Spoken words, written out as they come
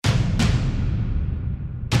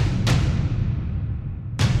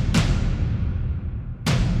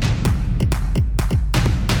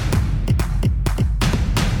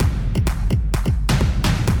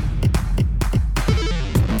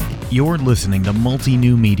You're listening to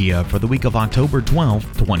Multi-New Media for the week of October 12,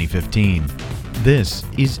 2015. This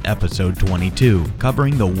is episode 22,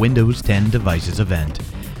 covering the Windows 10 Devices event.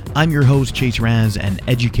 I'm your host, Chase Raz, an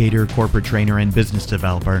educator, corporate trainer, and business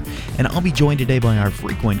developer, and I'll be joined today by our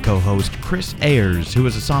frequent co-host, Chris Ayers, who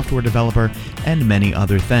is a software developer and many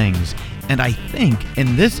other things. And I think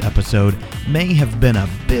in this episode may have been a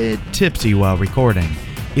bit tipsy while recording.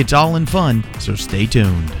 It's all in fun, so stay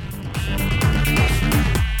tuned.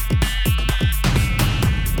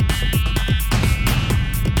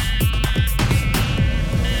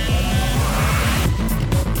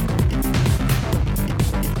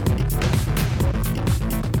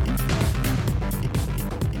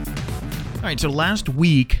 All right, so last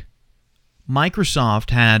week, Microsoft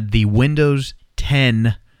had the Windows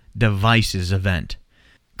 10 Devices event.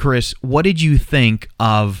 Chris, what did you think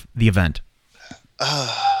of the event?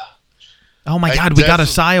 Oh my God, we got a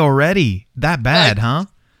sigh already. That bad, huh?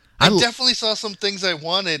 I definitely saw some things I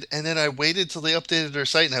wanted, and then I waited till they updated their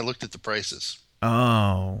site, and I looked at the prices.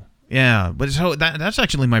 Oh, yeah. But so that's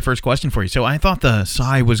actually my first question for you. So I thought the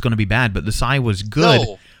sigh was going to be bad, but the sigh was good.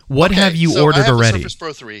 No. What have you ordered already? I have the Surface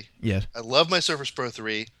Pro 3. Yes. I love my Surface Pro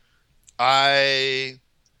 3. I'm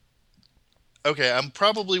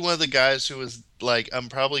probably one of the guys who was like, I'm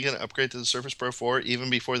probably going to upgrade to the Surface Pro 4 even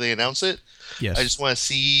before they announce it. Yes. I just want to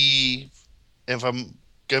see if I'm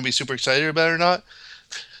going to be super excited about it or not.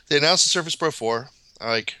 They announced the Surface Pro 4.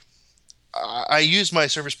 I use my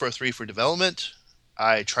Surface Pro 3 for development.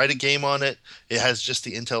 I tried a game on it. It has just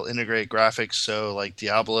the Intel integrated graphics, so like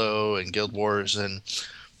Diablo and Guild Wars and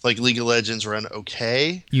like League of Legends run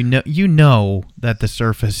okay. You know that the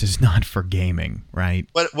Surface is not for gaming, right?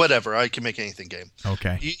 But whatever, I can make anything game.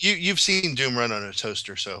 Okay. You've seen Doom run on a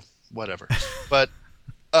toaster, so whatever. But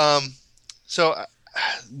so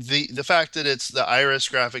the fact that it's the Iris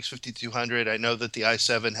Graphics 5200, I know that the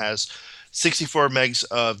i7 has 64 megs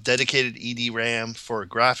of dedicated EDRAM for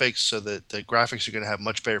graphics, so that the graphics are going to have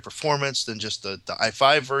much better performance than just the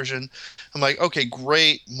i5 version. I'm like, okay,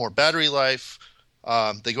 great, more battery life.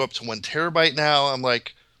 They go up to 1 terabyte now. I'm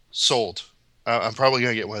like, sold. I'm probably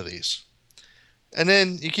going to get one of these. And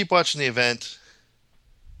then you keep watching the event,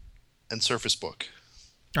 and Surface Book.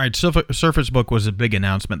 All right, Surface Book was a big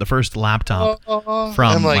announcement. The first laptop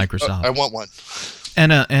from Microsoft. I want one.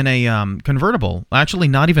 And a convertible. Actually,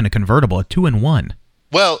 not even a convertible, a 2-in-1.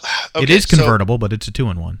 Well, okay, it is convertible, but it's a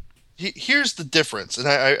 2-in-1. Here's the difference, and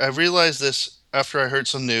I realized this after I heard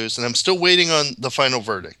some news, and I'm still waiting on the final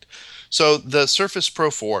verdict. So the Surface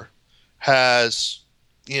Pro 4 has,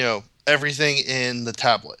 everything in the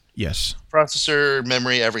tablet. Yes. Processor,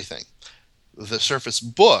 memory, everything. The Surface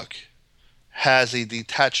Book has a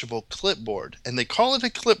detachable clipboard, and they call it a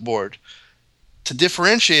clipboard to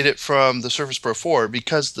differentiate it from the Surface Pro 4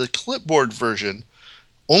 because the clipboard version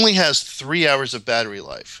only has 3 hours of battery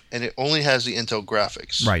life, and it only has the Intel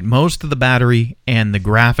graphics. Right. Most of the battery and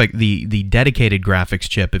the dedicated graphics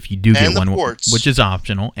chip, if you do get one, ports, which is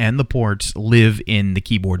optional, and the ports live in the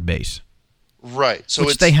keyboard base. Right. So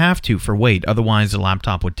which they have to for weight, otherwise the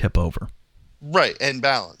laptop would tip over. Right, and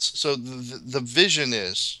balance. So the vision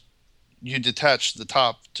is you detach the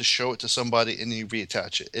top to show it to somebody and you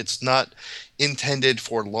reattach it. It's not intended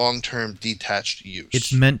for long-term detached use.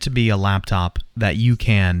 It's meant to be a laptop that you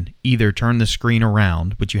can either turn the screen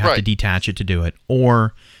around, but you have to detach it to do it,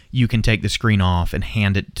 or you can take the screen off and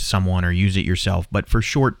hand it to someone or use it yourself, but for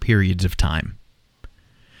short periods of time.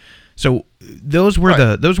 So those weren't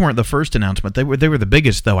the first announcement. They were the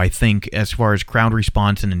biggest, though, I think, as far as crowd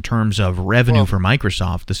response and in terms of revenue for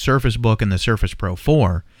Microsoft. The Surface Book and the Surface Pro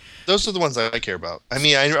 4. Those are the ones I care about. I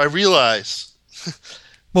mean, I realize.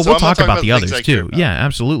 Well, we'll talk about the others, too. Yeah,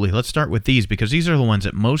 absolutely. Let's start with these because these are the ones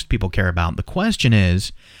that most people care about. The question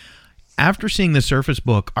is, after seeing the Surface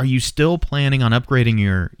Book, are you still planning on upgrading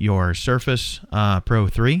your Surface Pro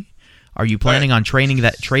 3? Are you planning on trading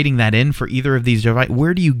that in for either of these devices?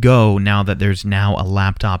 Where do you go now that there's now a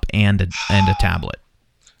laptop and a tablet?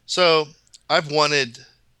 So I want a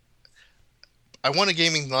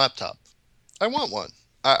gaming laptop. I want one.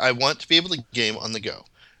 I want to be able to game on the go.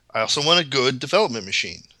 I also want a good development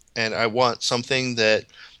machine, and I want something that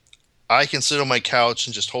I can sit on my couch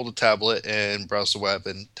and just hold a tablet and browse the web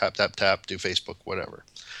and tap, tap, tap, do Facebook, whatever.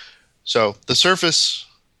 So the Surface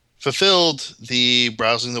fulfilled the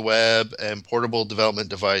browsing the web and portable development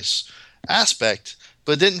device aspect,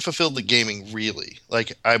 but didn't fulfill the gaming really.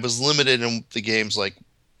 Like, I was limited in the games like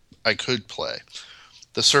I could play.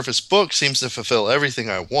 The Surface Book seems to fulfill everything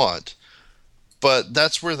I want, but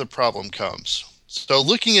that's where the problem comes. So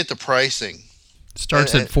looking at the pricing,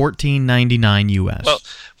 starts at $14.99 US.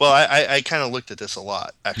 Well, I kind of looked at this a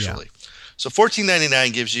lot, actually. Yeah. So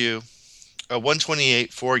 $14.99 gives you a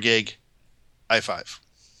 128 4 gig i5.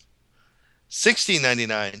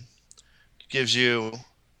 $16.99 gives you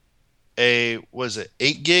a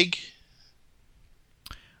 8 gig?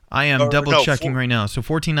 I am double checking right now. So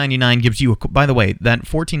 $14.99 gives you by the way, that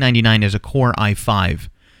 $14.99 is a Core i5.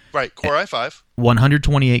 Right, Core i5.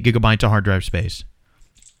 128 gigabytes of hard drive space.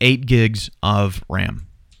 8 gigs of RAM.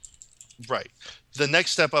 Right. The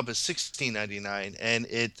next step up is $16.99, and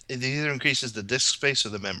it either increases the disk space or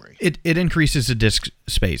the memory. It increases the disk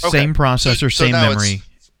space. Okay. Same processor, so same now memory.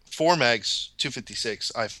 It's 4 megs,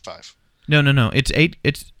 256 i5. No. It's 8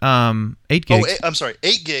 gigs. I'm sorry,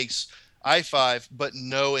 8 gigs i5, but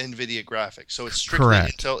no NVIDIA graphics. So it's strictly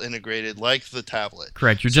Correct. Intel integrated, like the tablet.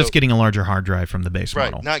 Correct. You're just getting a larger hard drive from the base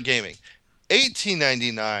model. Right, not gaming.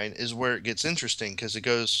 $18.99 is where it gets interesting because it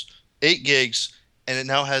goes 8 gigs, and it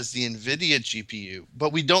now has the NVIDIA GPU,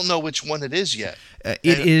 but we don't know which one it is yet.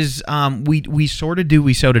 It is. We sort of do.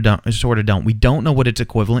 We sort of don't. We don't know what it's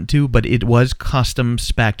equivalent to, but it was custom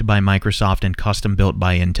spec'd by Microsoft and custom built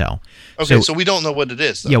by Intel. Okay, so we don't know what it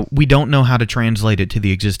is, though. Yeah, we don't know how to translate it to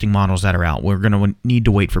the existing models that are out. We're going to need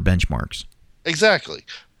to wait for benchmarks. Exactly,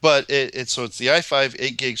 but it's the i5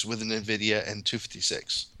 8 gigs with an NVIDIA and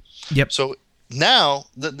 256. Yep. So now,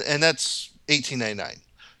 and that's $18.99.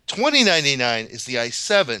 $20.99 is the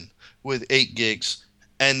i7 with 8 gigs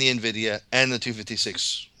and the NVIDIA and the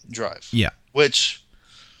 256 drive. Yeah. Which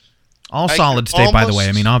all solid state, by the way.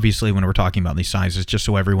 I mean, obviously, when we're talking about these sizes, just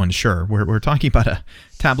so everyone's sure, we're talking about a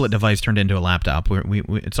tablet device turned into a laptop.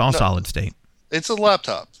 It's all solid state. It's a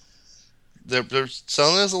laptop. They're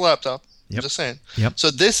selling it as a laptop. Yep. I'm just saying. Yep.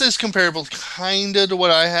 So this is comparable kind of to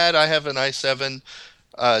what I had. I have an i7,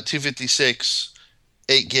 256,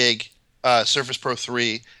 8 gig, Surface Pro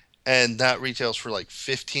 3, and that retails for like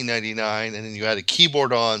 $15.99, and then you add a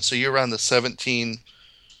keyboard on, so you're around the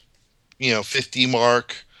 $17.50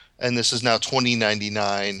 mark, and this is now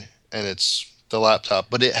 $20.99, and it's the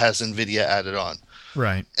laptop, but it has NVIDIA added on.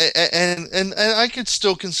 Right. And I could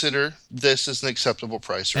still consider this as an acceptable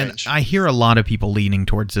price range. And I hear a lot of people leaning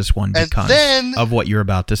towards this one because of what you're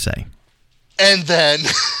about to say. And then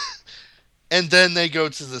they go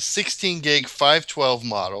to the 16 gig 512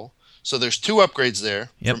 model. So there's 2 upgrades there.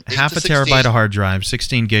 Yep, half a terabyte of hard drive,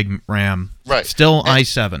 16 gig RAM. Right. Still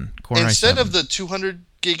i7, Core i7. Instead of the 200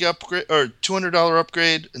 gig upgrade or $200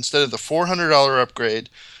 upgrade, instead of the $400 upgrade,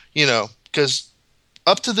 because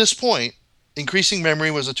up to this point, increasing memory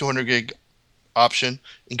was a 200 gig option,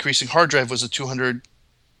 increasing hard drive was a $200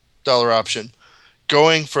 option.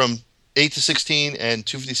 Going from 8 to 16 and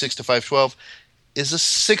 256 to 512 is a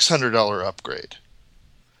 $600 upgrade.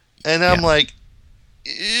 And I'm like,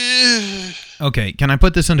 okay, can I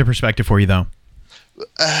put this into perspective for you, though?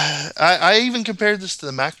 I even compared this to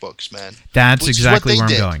the MacBooks, man. That's exactly where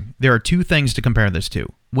I'm going. There are 2 things to compare this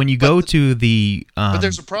to. When you go to the... but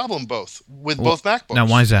there's a problem both MacBooks. Now,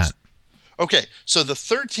 why is that? Okay, so the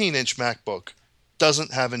 13-inch MacBook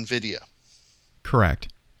doesn't have NVIDIA. Correct.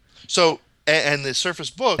 So, and the Surface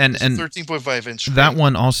Book is 13.5-inch screen. That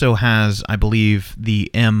one also has, I believe, the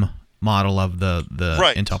M model of the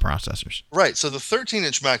right. Intel processors. Right. So the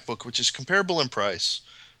 13-inch MacBook, which is comparable in price,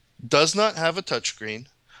 does not have a touchscreen,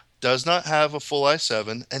 does not have a full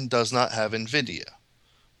i7, and does not have NVIDIA.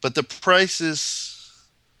 But the price is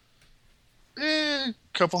a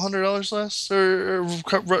couple $100 less, or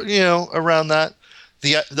around that.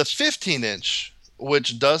 The 15-inch,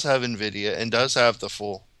 which does have NVIDIA and does have the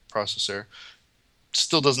full processor,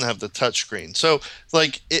 still doesn't have the touchscreen. So,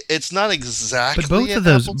 it's not exactly. But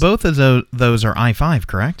both of those are i5,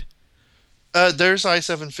 correct? There's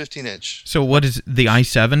i7 15-inch. So what is the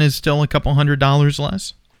i7 is still a couple $100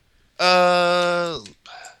 less? I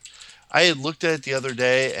had looked at it the other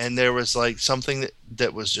day, and there was something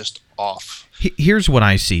that was just off. Here's what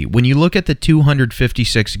I see. When you look at the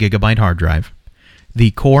 256 gigabyte hard drive,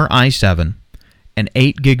 the Core i7, and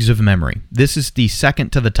 8 gigs of memory. This is the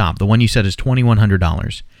second to the top. The one you said is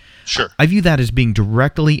 $2,100. Sure. I view that as being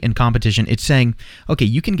directly in competition. It's saying, okay,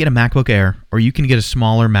 you can get a MacBook Air or you can get a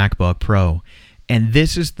smaller MacBook Pro, and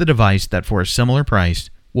this is the device that for a similar price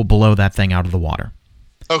will blow that thing out of the water.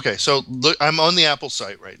 Okay, so look, I'm on the Apple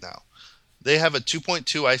site right now. They have a 2.2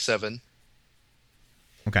 i7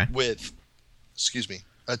 with,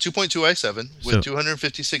 a 2.2 i7 with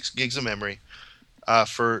 256 gigs of memory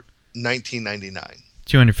for $19.99.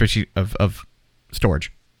 250 of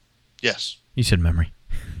storage. Yes. You said memory.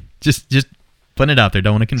 Just putting it out there.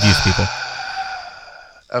 Don't want to confuse people.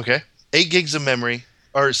 Okay. 8 gigs of memory,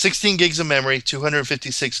 or 16 gigs of memory,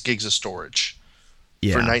 256 gigs of storage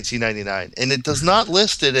for $19.99. And it does not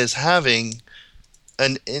list it as having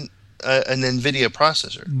a an NVIDIA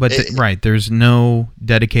processor. But right, there's no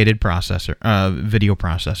dedicated processor, video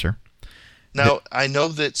processor. Now, I know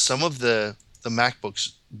that some of the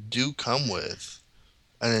MacBooks do come with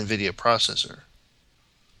an NVIDIA processor.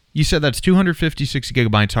 You said that's 256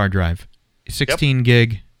 gigabytes hard drive, 16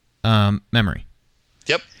 gig memory.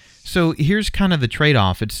 Yep. So here's kind of the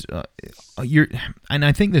trade-off. It's and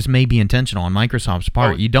I think this may be intentional on Microsoft's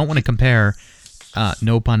part. You don't want to compare,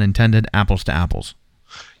 no pun intended, apples to apples.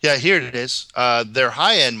 Yeah, here it is. Their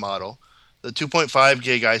high-end model, the 2.5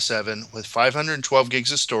 gig i7 with 512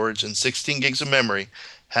 gigs of storage and 16 gigs of memory,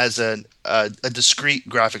 has a discrete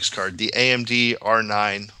graphics card, the AMD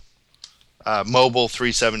R9 Mobile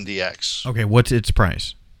 370X. Okay, what's its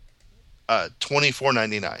price?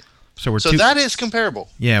 $24.99. So that is comparable.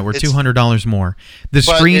 Yeah, we're $200 more. The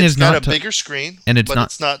screen is not a bigger screen, and it's not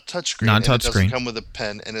touchscreen. Not touchscreen. It doesn't come with a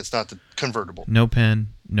pen, and it's not the convertible. No pen,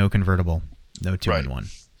 no convertible, no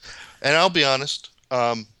 2-in-1. And I'll be honest,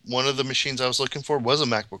 one of the machines I was looking for was a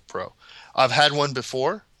MacBook Pro. I've had one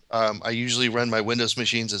before. I usually run my Windows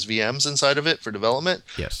machines as VMs inside of it for development.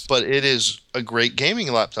 Yes. But it is a great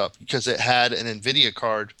gaming laptop because it had an NVIDIA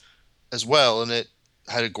card as well, and it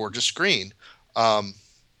had a gorgeous screen.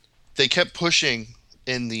 They kept pushing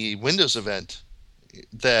in the Windows event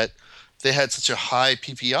that they had such a high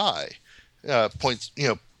PPI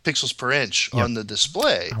pixels per inch on the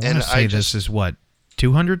display. I want to say this is what,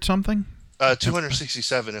 200 something?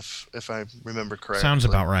 267 if I remember correctly. Sounds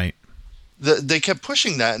about right. They kept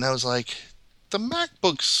pushing that, and I was like, the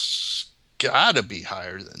MacBook's gotta be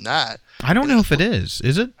higher than that. I don't know if it is.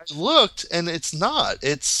 Is it? I looked, and it's not.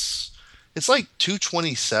 It's like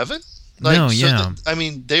 227. They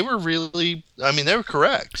were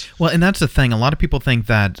correct. Well, and that's the thing. A lot of people think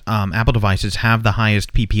that Apple devices have the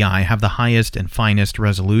highest PPI, have the highest and finest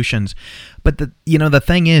resolutions. But the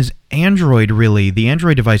thing is, the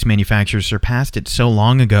Android device manufacturers surpassed it so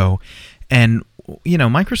long ago. And,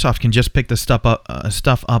 Microsoft can just pick the stuff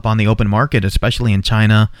up on the open market, especially in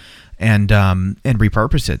China, and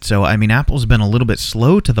repurpose it. So, Apple's been a little bit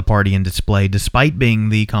slow to the party in display, despite being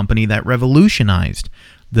the company that revolutionized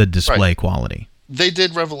the display quality. They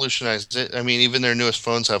did revolutionize it. Even their newest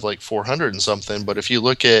phones have like 400 and something, but if you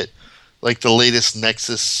look at like the latest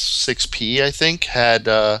Nexus 6P, I think had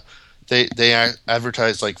they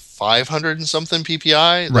advertised like 500 and something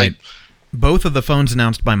PPI. Right. Both of the phones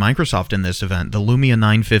announced by Microsoft in this event, the Lumia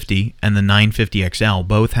 950 and the 950 XL,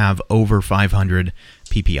 both have over 500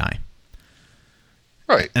 PPI.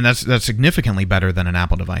 Right. And that's significantly better than an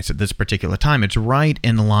Apple device at this particular time. It's right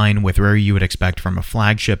in line with where you would expect from a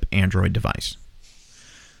flagship Android device.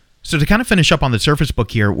 So to kind of finish up on the Surface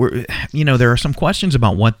Book here, there are some questions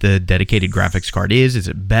about what the dedicated graphics card is. Is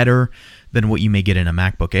it better than what you may get in a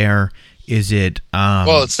MacBook Air? Is it...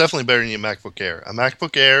 well, it's definitely better than a MacBook Air. A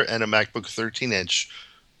MacBook Air and a MacBook 13-inch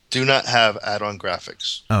do not have add-on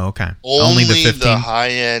graphics. Oh, okay. Only the 15? The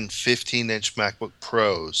high-end 15-inch MacBook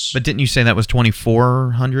Pros. But didn't you say that was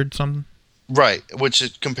 2,400 something? Right, which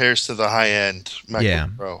it compares to the high-end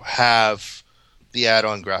MacBook Pro, have the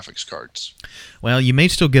add-on graphics cards. Well, you may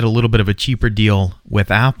still get a little bit of a cheaper deal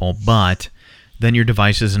with Apple, but then your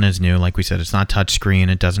device isn't as new. Like we said, it's not touchscreen.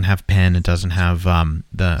 It doesn't have pen. It doesn't have I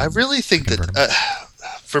really think that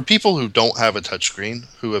for people who don't have a touchscreen,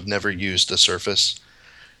 who have never used a Surface...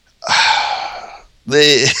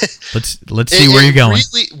 let's see where you're going.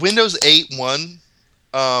 Really, Windows 8.1,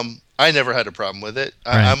 I never had a problem with it.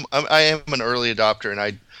 Right. I am an early adopter,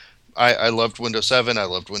 and I loved Windows 7. I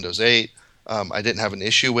loved Windows 8. I didn't have an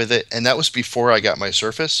issue with it, and that was before I got my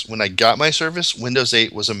Surface. When I got my Surface, Windows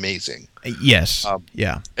 8 was amazing. Yes,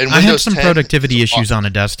 yeah. And I had some productivity issues on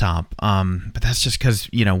a desktop, but that's just because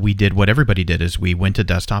we did what everybody did: is we went to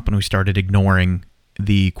desktop and we started ignoring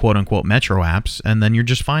the quote-unquote Metro apps, and then you're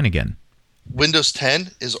just fine again. Windows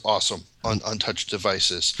 10 is awesome on touch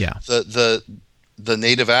devices. Yeah. The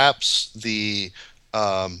native apps,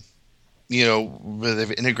 where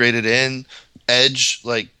they've integrated in Edge,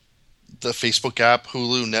 like the Facebook app,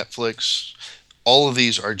 Hulu, Netflix, all of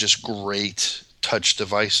these are just great touch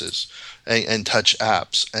devices and touch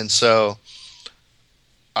apps. And so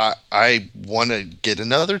I want to get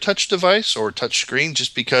another touch device or touch screen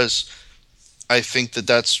just because I think that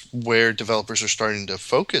that's where developers are starting to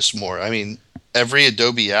focus more. Every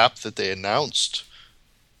Adobe app that they announced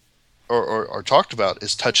or talked about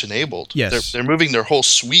is touch enabled. Yes. They're moving their whole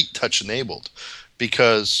suite touch enabled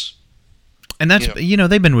because... And that's,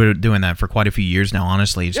 they've been doing that for quite a few years now,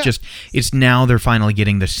 honestly. It's now they're finally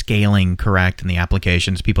getting the scaling correct in the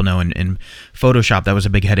applications. People know in Photoshop, that was a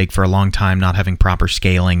big headache for a long time, not having proper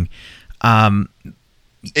scaling.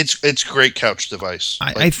 It's great couch device.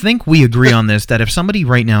 I think we agree on this, that if somebody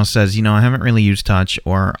right now says, I haven't really used touch,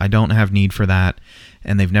 or I don't have need for that,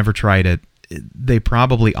 and they've never tried it, they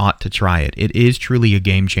probably ought to try it. It is truly a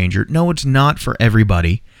game changer. No, it's not for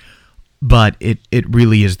everybody, but it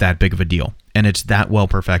really is that big of a deal, and it's that well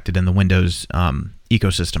perfected in the Windows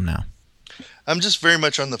ecosystem now. I'm just very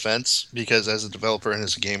much on the fence because as a developer and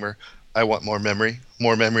as a gamer, I want more memory,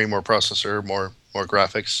 more processor, more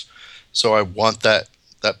graphics. So I want that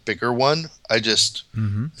bigger one. I just,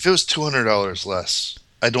 if it was $200 less,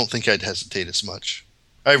 I don't think I'd hesitate as much.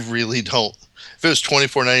 I really don't. If it was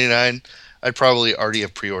 $24.99, I'd probably already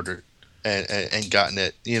have pre-ordered and gotten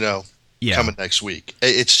it, coming next week.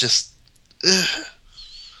 It's just,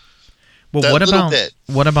 well,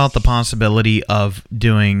 what about the possibility of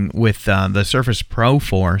doing with the Surface Pro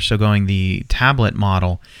 4, so going the tablet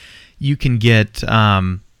model, you can get... I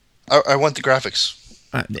want the graphics.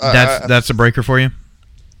 That's a breaker for you?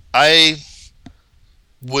 I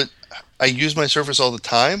use my Surface all the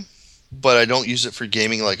time, but I don't use it for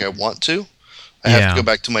gaming like I want to. I have to go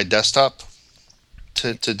back to my desktop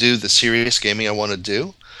to do the serious gaming I want to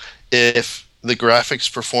do. If the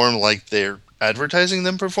graphics perform like they're advertising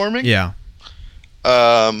them performing,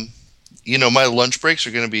 my lunch breaks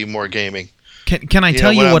are going to be more gaming. Can I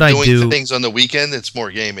tell you what I do? When I'm doing things on the weekend, it's more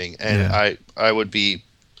gaming, and I want the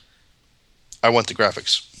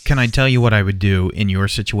graphics. Can I tell you what I would do in your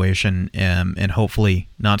situation, and hopefully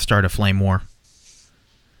not start a flame war?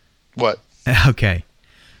 What? Okay.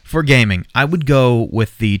 For gaming, I would go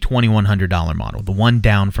with the $2,100 model, the one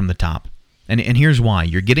down from the top. And here's why.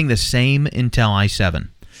 You're getting the same Intel i7.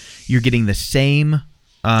 You're getting the same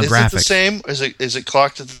graphics. Is it the same? Is it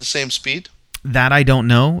clocked at the same speed? That I don't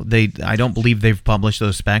know. I don't believe they've published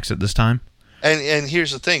those specs at this time. And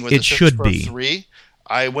here's the thing. With it the should Pro be. 3,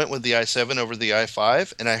 I went with the i7 over the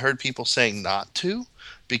i5, and I heard people saying not to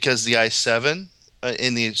because the i7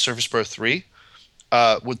 in the Surface Pro 3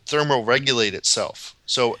 would thermal regulate itself.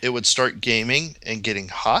 So it would start gaming and getting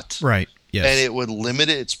hot. Right. Yes. And it would limit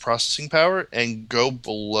its processing power and go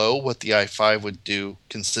below what the i5 would do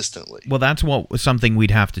consistently. Well, that's something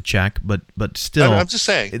we'd have to check, but still. I'm just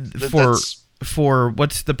saying. For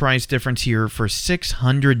what's the price difference here? For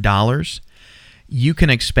 $600, you can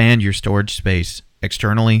expand your storage space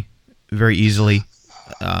externally very easily.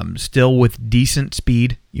 Still with decent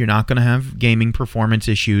speed. You're not going to have gaming performance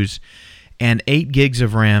issues. And 8 gigs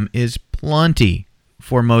of RAM is plenty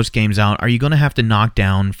for most games out. Are you going to have to knock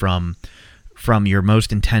down from your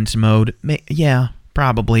most intense mode? Yeah,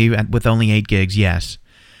 probably. With only 8 gigs, yes.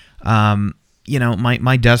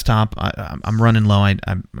 My desktop, I'm running low.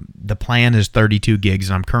 The plan is 32 gigs,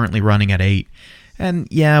 and I'm currently running at 8. And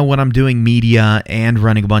yeah, when I'm doing media and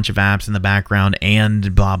running a bunch of apps in the background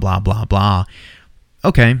and blah blah blah blah.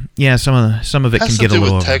 Okay, yeah, some of it can get a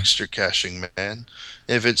little. With texture caching, man.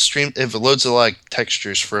 If it loads a lot of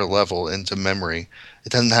textures for a level into memory,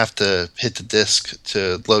 it doesn't have to hit the disk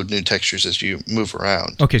to load new textures as you move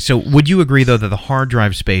around. Okay, so would you agree though that the hard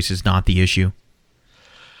drive space is not the issue?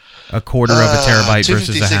 A quarter of a terabyte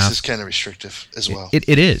versus a half. 256 is kind of restrictive as well. It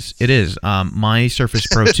is. My Surface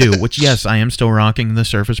Pro 2, which yes, I am still rocking the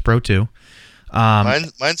Surface Pro 2.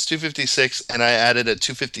 Mine's 256, and I added a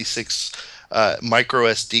 256 micro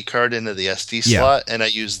SD card into the SD slot, and I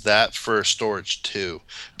use that for storage too,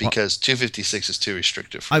 because 256 is too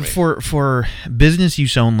restrictive for me. For business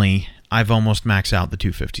use only, I've almost maxed out the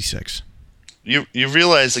 256. You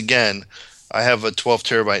realize, again, I have a 12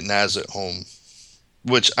 terabyte NAS at home,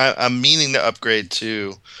 which I'm meaning to upgrade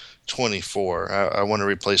to 24. I want to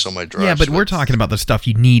replace all my drives. Yeah, but we're talking about the stuff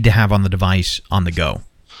you need to have on the device on the go.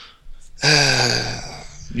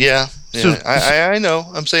 Yeah. I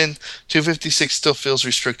know. I'm saying 256 still feels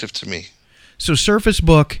restrictive to me. So Surface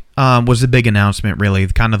Book was the big announcement, really,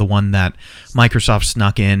 kind of the one that Microsoft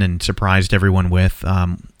snuck in and surprised everyone with.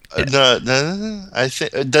 No, I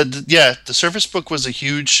think the Surface Book was a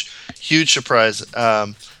huge surprise.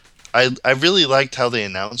 I really liked how they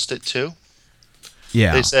announced it too.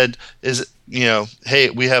 Yeah, they said, hey,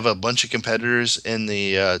 we have a bunch of competitors in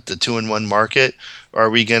the 2-in-1 market. Are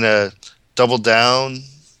we gonna double down,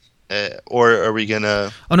 or are we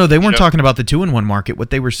gonna? Oh no, they weren't talking about the 2-in-1 market. What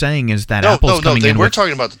they were saying is that Apple's coming in. They were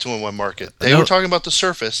talking about the 2-in-1 market. They were talking about the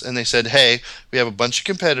Surface, and they said, hey, we have a bunch of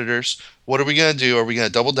competitors. What are we gonna do? Are we gonna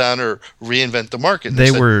double down or reinvent the market?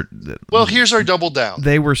 And well, here's our double down.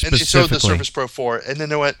 They were specifically. And they showed the Surface Pro 4, and then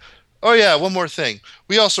they went, oh yeah, one more thing.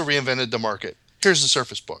 We also reinvented the market. Here's the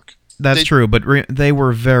Surface Book. That's true, but they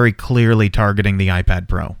were very clearly targeting the iPad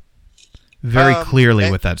Pro. Very clearly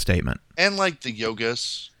with that statement. And like the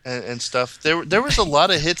Yogas and stuff. There was a lot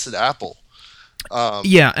of hits at Apple.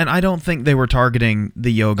 Yeah, and I don't think they were targeting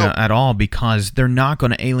the Yoga at all because they're not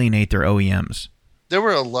going to alienate their OEMs. There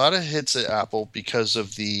were a lot of hits at Apple because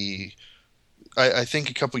of the. I think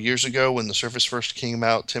a couple years ago when the Surface first came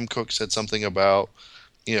out, Tim Cook said something about,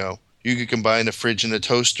 you could combine a fridge and a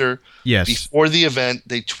toaster. Yes. Before the event,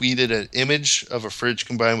 they tweeted an image of a fridge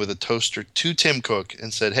combined with a toaster to Tim Cook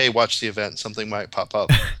and said, "Hey, watch the event. Something might pop up."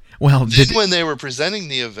 Well, then when they were presenting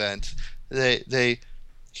the event,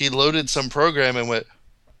 he loaded some program and went,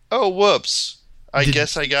 "Oh, whoops! I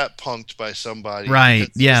guess I got punked by somebody." Right?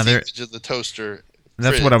 Yeah, the image of the toaster.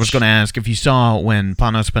 That's fridge. what I was going to ask. If you saw when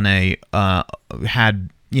Panos Panay had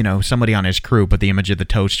somebody on his crew put the image of the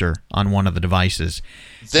toaster on one of the devices.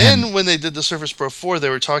 Then when they did the Surface Pro 4, they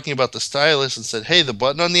were talking about the stylus and said, "Hey, the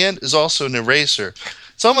button on the end is also an eraser."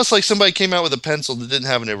 It's almost like somebody came out with a pencil that didn't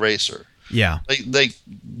have an eraser. Yeah. They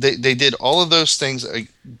did all of those things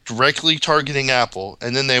directly targeting Apple,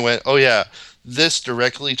 and then they went, "Oh yeah, this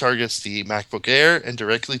directly targets the MacBook Air and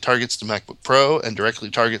directly targets the MacBook Pro and directly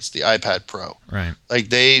targets the iPad Pro." Right. Like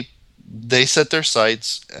they set their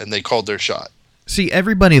sights and they called their shot. See,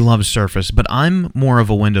 everybody loves Surface, but I'm more of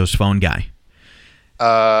a Windows Phone guy.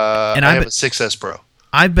 And I have a 6S Pro.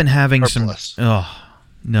 I've been having Plus. No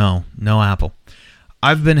Apple.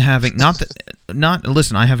 I've been having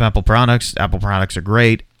listen, I have Apple products. Apple products are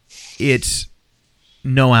great. It's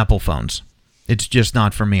no Apple phones. It's just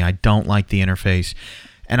not for me. I don't like the interface.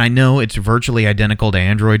 And I know it's virtually identical to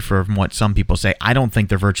Android from what some people say. I don't think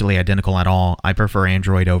they're virtually identical at all. I prefer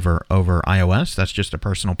Android over iOS. That's just a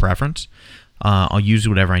personal preference. I'll use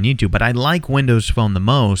whatever I need to. But I like Windows Phone the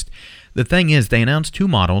most. The thing is, they announced 2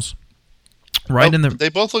 models. They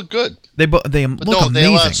both look good. They look amazing. They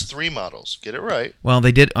announced 3 models. Get it right. Well,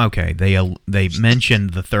 they did. Okay, they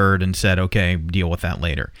mentioned the third and said, okay, deal with that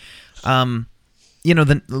later. The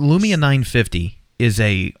Lumia 950 is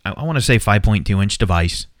I want to say 5.2-inch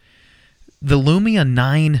device. The Lumia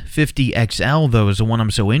 950 XL, though, is the one I'm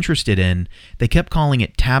so interested in. They kept calling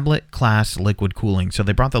it tablet class liquid cooling, so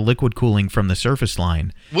they brought the liquid cooling from the Surface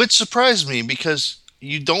line. Which surprised me because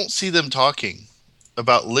you don't see them talking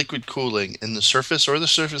about liquid cooling in the Surface or the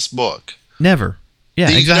Surface Book. Never. Yeah,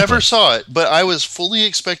 you exactly. never saw it, but I was fully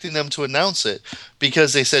expecting them to announce it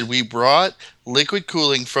because they said, "We brought liquid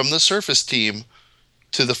cooling from the Surface team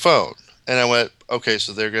to the phone." And I went, okay,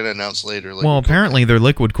 so they're going to announce later. Well, apparently they're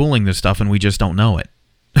liquid cooling this stuff and we just don't know it.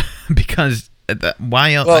 Because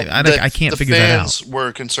why else? Well, I can't figure that out. The fans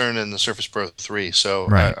were concerned in the Surface Pro 3, so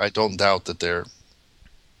right. I don't doubt that they're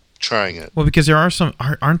trying it. Well, because there are some,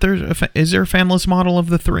 is there a fanless model of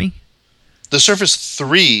the 3? The Surface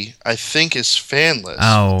 3, I think, is fanless.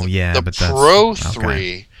 Oh, yeah. The Pro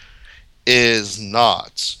 3 is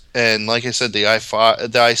not. And like I said, the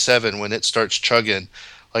i7, when it starts chugging,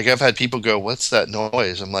 like I've had people go, "What's that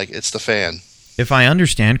noise?" I'm like, "It's the fan." If I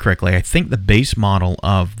understand correctly, I think the base model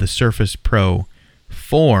of the Surface Pro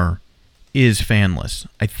 4 is fanless.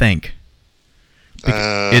 I think.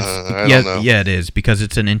 I don't know. Yeah, it is because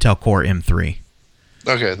it's an Intel Core M3.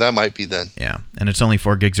 Okay, that might be then. Yeah, and it's only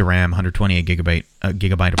 4 gigs of RAM, 128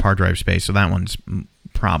 gigabyte of hard drive space, so that one's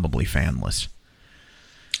probably fanless.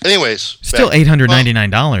 Anyways, still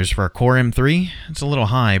 $899 for a Core M3. It's a little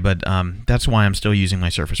high, but that's why I'm still using my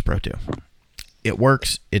Surface Pro 2. It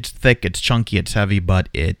works. It's thick. It's chunky. It's heavy, but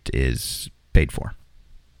it is paid for.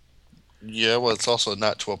 Yeah, well, it's also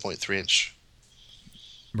not 12.3 inch.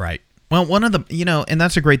 Right. Well, one of the and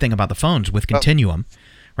that's a great thing about the phones with Continuum,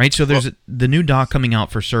 right? So there's the new dock coming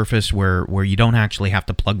out for Surface where you don't actually have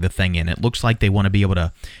to plug the thing in. It looks like they want to be able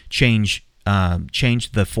to change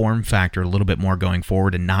the form factor a little bit more going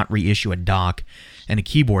forward and not reissue a dock and a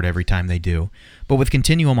keyboard every time they do. But with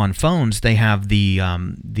Continuum on phones, they have the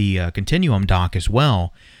Continuum dock as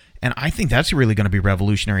well. And I think that's really going to be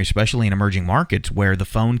revolutionary, especially in emerging markets where the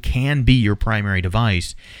phone can be your primary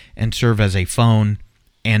device and serve as a phone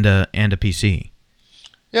and a PC.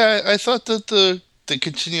 Yeah, I thought that the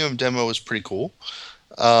Continuum demo was pretty cool.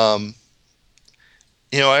 I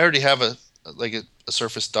already have a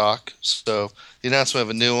Surface dock, so the announcement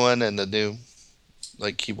of a new one and the new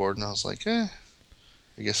keyboard, and I was like, I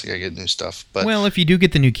guess I gotta get new stuff. But well, if you do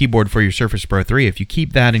get the new keyboard for your Surface Pro 3, if you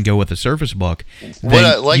keep that and go with the Surface Book, what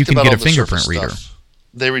I liked you can about get all a fingerprint reader. Stuff,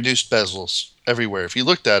 they reduced bezels everywhere. If you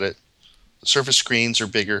looked at it, the Surface screens are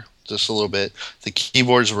bigger, just a little bit. The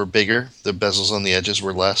keyboards were bigger. The bezels on the edges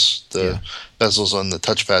were less. The bezels on the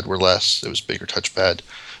touchpad were less. It was a bigger touchpad.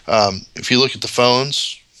 If you look at the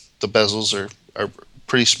phones, the bezels are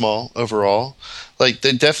pretty small overall. They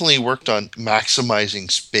definitely worked on maximizing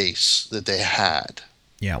space that they had.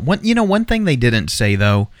 Yeah. One thing they didn't say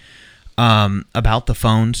though, about the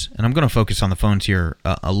phones, and I'm going to focus on the phones here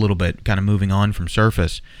a little bit, kind of moving on from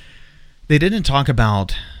Surface. They didn't talk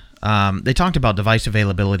about. They talked about device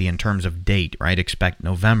availability in terms of date, right? Expect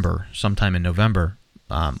November, sometime in November.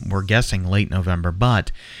 We're guessing late November,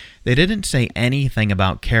 but they didn't say anything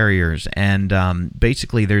about carriers. And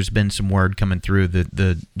basically, there's been some word coming through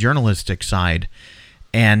the journalistic side,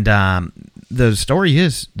 and the story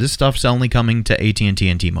is this stuff's only coming to AT&T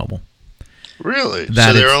and T-Mobile. Really?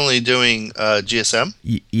 So they're only doing GSM?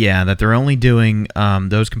 Yeah, that they're only doing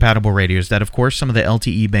those compatible radios. That, of course, some of the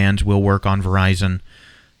LTE bands will work on Verizon.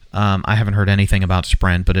 I haven't heard anything about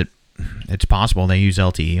Sprint, but it's possible. They use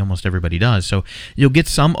LTE. Almost everybody does. So you'll get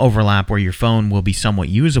some overlap where your phone will be somewhat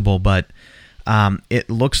usable, but it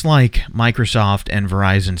looks like Microsoft and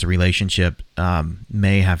Verizon's relationship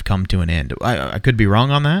may have come to an end. I could be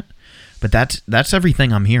wrong on that, but that's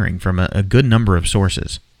everything I'm hearing from a good number of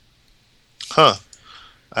sources. Huh.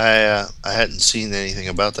 I hadn't seen anything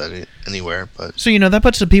about that anywhere, but so that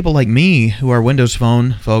puts the people like me who are Windows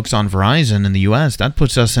Phone folks on Verizon in the U.S. That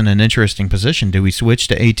puts us in an interesting position. Do we switch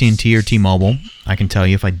to AT&T or T-Mobile? I can tell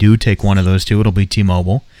you if I do take one of those two, it'll be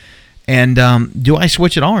T-Mobile. And do I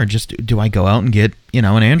switch at all, or just do I go out and get an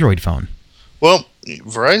Android phone? Well,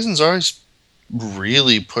 Verizon's always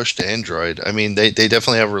really pushed Android. I mean, they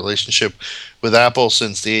definitely have a relationship with Apple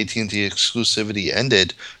since the AT&T exclusivity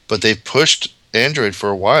ended, but they've pushed Android for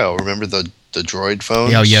a while. Remember the Droid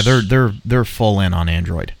phones? Yeah, they're full in on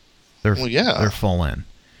Android. They're full in.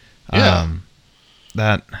 Yeah.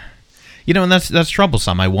 And that's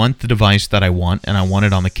troublesome. I want the device that I want, and I want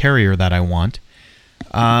it on the carrier that I want.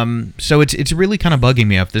 So it's really kind of bugging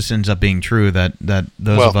me if this ends up being true that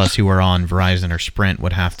those of us who are on Verizon or Sprint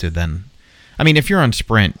would have to then. I mean, if you're on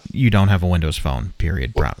Sprint, you don't have a Windows Phone.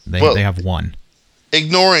 Period. They have one.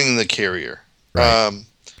 Ignoring the carrier. Right.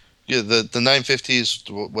 Yeah, the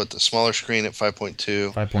 950s, the smaller screen at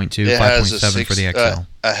 5.2. 5.2, 5.7 for the XL.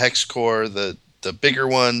 A hex core, the bigger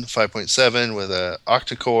one, 5.7 with a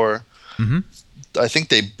octa-core. Mm-hmm. I think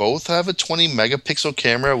they both have a 20 megapixel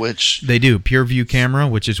camera, which they do. PureView camera,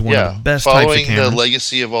 which is one of the best types of cameras. Following the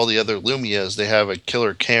legacy of all the other Lumias, they have a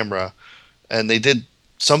killer camera, and they did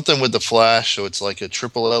something with the flash, so it's like a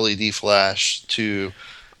triple LED flash to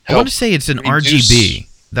help. I want to say it's an RGB.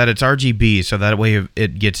 That it's RGB, so that way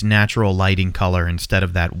it gets natural lighting color instead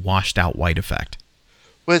of that washed out white effect.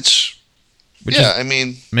 Which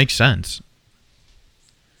makes sense.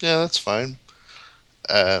 Yeah, that's fine.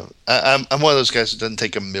 I'm one of those guys who doesn't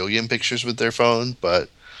take a million pictures with their phone, but.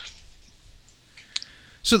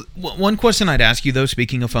 So one question I'd ask you though,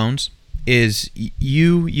 speaking of phones, is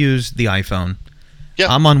you use the iPhone. Yep.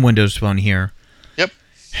 I'm on Windows Phone here. Yep.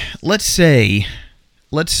 Let's say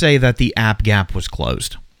that the app gap was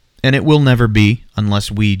closed, and it will never be unless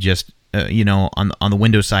we just, on the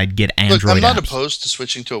Windows side get Android. Look, I'm not apps. Opposed to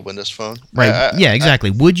switching to a Windows Phone. Right? Yeah,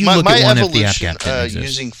 exactly. Would you look at one if the app gap didn't evolution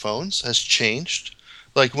exist? using phones has changed.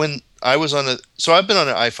 Like when I was so I've been on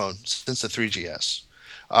an iPhone since the 3GS.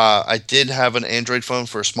 I did have an Android phone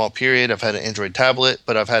for a small period. I've had an Android tablet,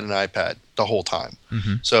 but I've had an iPad the whole time.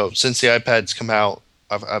 Mm-hmm. So since the iPad's come out,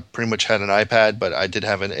 I've pretty much had an iPad, but I did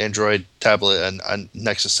have an Android tablet and a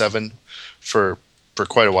Nexus 7 for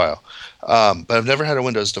quite a while. But I've never had a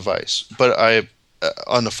Windows device, but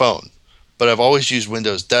on the phone. But I've always used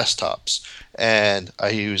Windows desktops, and I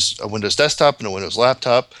use a Windows desktop and a Windows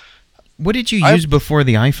laptop. What did you use before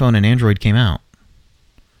the iPhone and Android came out?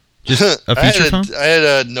 Just a feature phone? I had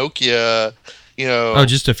a Nokia, Oh,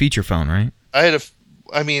 just a feature phone, right? I got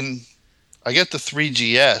the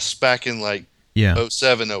 3GS back in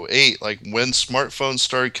 07, 08, like when smartphones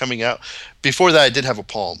started coming out. Before that, I did have a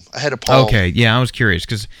Palm. I had a Palm. Okay, yeah, I was curious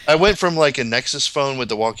because I went from like a Nexus phone with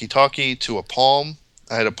the walkie-talkie to a Palm.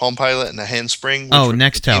 I had a Palm Pilot and a handspring. Oh,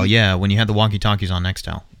 Nextel, yeah, when you had the walkie-talkies on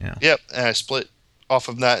Nextel, yeah. Yep, and I split off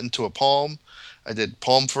of that into a Palm. I did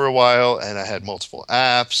Palm for a while, and I had multiple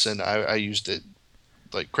apps, and I used it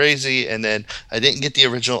like crazy. And then I didn't get the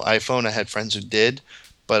original iPhone. I had friends who did,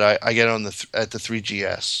 but I got on at the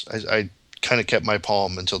 3GS. I kind of kept my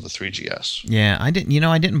Palm until the 3GS. Yeah, I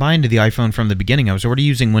didn't buy into the iPhone from the beginning. I was already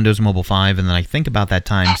using Windows Mobile 5, and then I think about that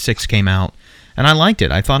time 6 came out, and I liked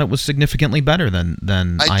it. I thought it was significantly better than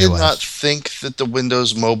iOS. I did not think that the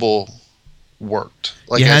Windows Mobile worked.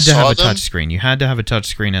 You had to have a touchscreen. You had to have a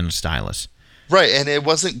touchscreen and a stylus. Right, and it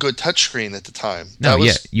wasn't good touchscreen at the time. No,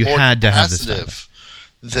 you had to have the stylus.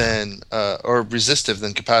 than or resistive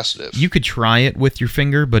than capacitive. You could try it with your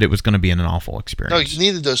finger, but it was going to be an awful No, experience. you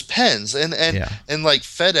needed those pens, and Yeah. and like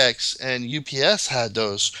FedEx and UPS had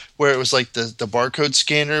those where it was like the barcode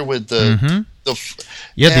scanner with the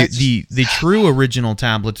Yeah, and the true original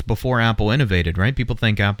tablets before Apple innovated, right? People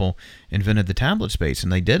think Apple invented the tablet space,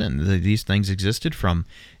 and they didn't. These things existed from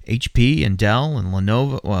HP and Dell and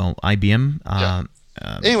Lenovo, well, IBM.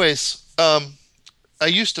 Anyways, I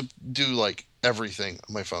used to do like everything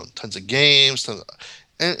on my phone, tons of games,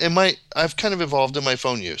 and I've kind of evolved in my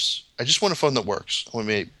phone use. I just want a phone that works. I want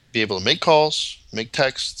to be able to make calls, make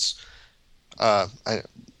texts. I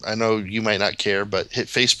know you might not care, but hit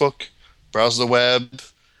Facebook, browse the web,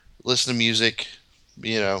 listen to music,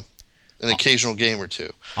 an occasional game or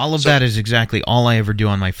two. All of that is exactly all I ever do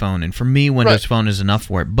on my phone, and for me, Windows Phone is enough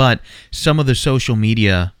for it. But some of the social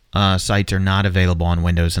media sites are not available on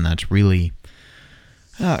Windows, and that's really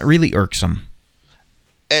irksome.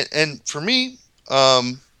 And for me,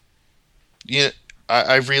 I've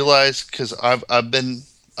realized, because I've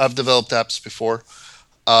developed apps before.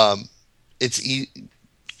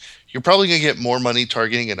 You're probably going to get more money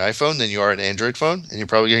targeting an iPhone than you are an Android phone, and you're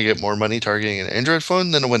probably going to get more money targeting an Android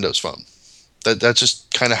phone than a Windows phone. That's just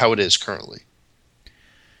kind of how it is currently.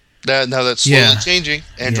 Now that's slowly changing.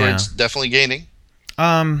 Android's definitely gaining.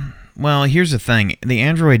 Well, here's the thing. The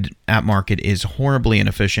Android app market is horribly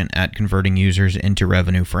inefficient at converting users into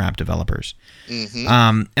revenue for app developers.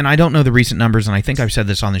 And I don't know the recent numbers, and I think I've said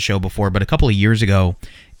this on the show before, but a couple of years ago,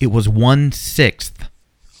 it was 1/6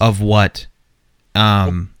 of what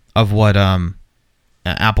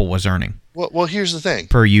Apple was earning. Well, here's the thing.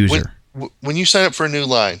 Per user. When you sign up for a new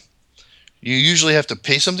line, you usually have to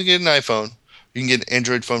pay something to get an iPhone. You can get an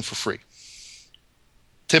Android phone for free.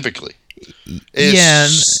 Typically.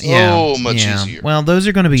 It's so much easier. Well, those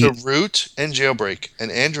are going to be to root and jailbreak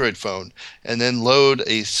an Android phone, and then load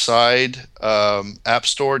a side app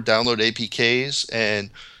store, download APKs,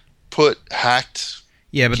 and put hacked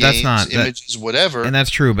but games, that's not images, whatever. And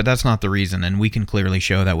that's true, but that's not the reason, and we can clearly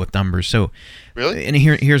show that with numbers. So, really, and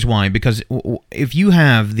here's why: because if you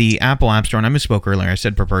have the Apple App Store, and I misspoke earlier, I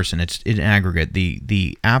said per person. It's in aggregate.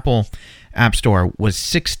 The Apple App Store was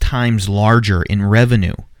 6 times larger in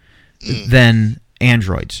revenue than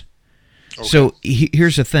Android's. Okay. So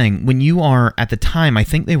here's the thing. When you are, at the time, I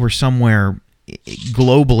think they were somewhere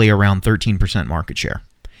globally around 13% market share.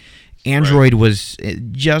 Android was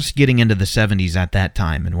just getting into the 70s at that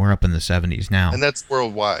time, and we're up in the 70s now. And that's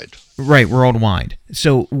worldwide. Right, worldwide.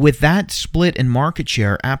 So with that split in market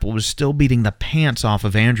share, Apple was still beating the pants off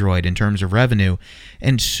of Android in terms of revenue,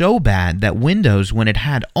 and so bad that Windows, when it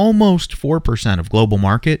had almost 4% of global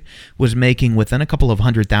market, was making within a couple of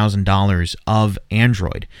 $100,000 of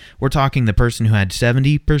Android. We're talking the person who had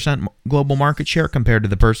 70% global market share compared to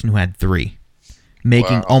the person who had 3%,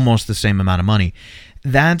 making almost the same amount of money.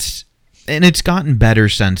 And it's gotten better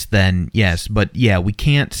since then, yes. But yeah, we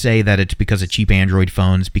can't say that it's because of cheap Android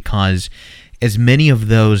phones, because as many of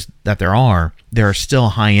those that there are still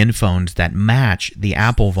high-end phones that match the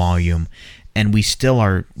Apple volume, and we still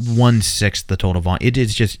are 1/6 the total volume.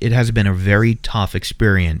 It has been a very tough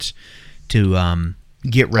experience to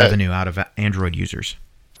get revenue out of Android users.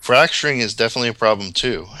 Fracturing is definitely a problem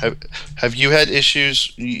too. Have you had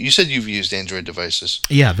issues? You said you've used Android devices.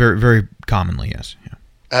 Yeah, very, very commonly, yes. Yeah.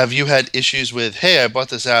 Have you had issues with, hey, I bought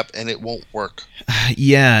this app and it won't work?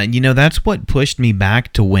 Yeah, that's what pushed me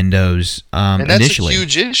back to Windows and that's initially. A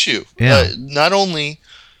huge issue. Yeah. Not only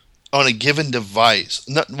on a given device.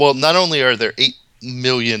 Not only are there 8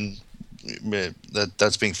 million,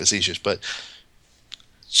 that's being facetious, but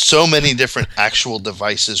so many different actual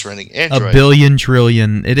devices running Android. A billion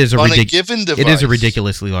trillion. It is a given device. It is a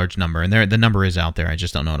ridiculously large number, and the number is out there. I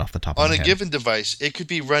just don't know it off the top of my head. On a given device, it could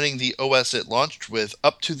be running the OS it launched with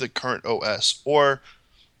up to the current OS or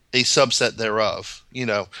a subset thereof.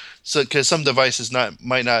 So because some devices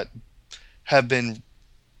might not have been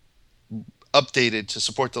updated to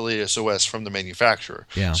support the latest OS from the manufacturer.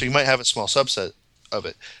 Yeah. So you might have a small subset of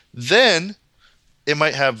it. Then it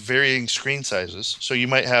might have varying screen sizes. So you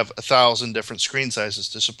might have 1,000 different screen sizes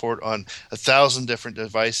to support on 1,000 different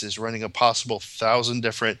devices running a possible 1,000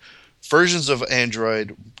 different versions of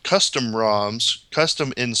Android, custom ROMs,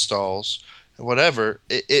 custom installs, whatever.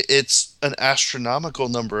 It's an astronomical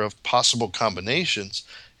number of possible combinations.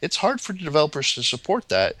 It's hard for developers to support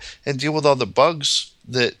that and deal with all the bugs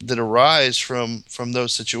that arise from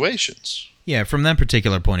those situations. Yeah, from that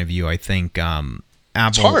particular point of view, I think Apple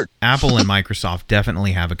and Microsoft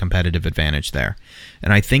definitely have a competitive advantage there.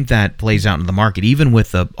 And I think that plays out in the market, even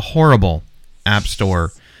with the horrible app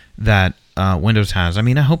store that Windows has. I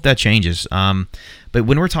mean, I hope that changes. But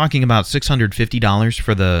when we're talking about $650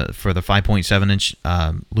 for the 5.7-inch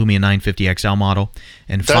Lumia 950 XL model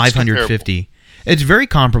and That's $550, it's very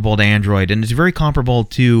comparable to Android, and it's very comparable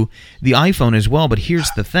to the iPhone as well. But here's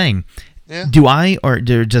the thing. Yeah.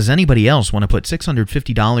 Does anybody else want to put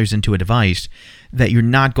 $650 into a device that you're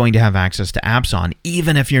not going to have access to apps on,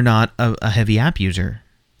 even if you're not a heavy app user?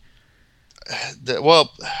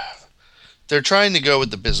 Well, they're trying to go with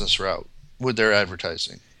the business route with their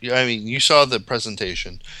advertising. I mean, you saw the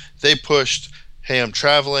presentation. They pushed, hey, I'm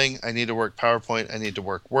traveling, I need to work PowerPoint, I need to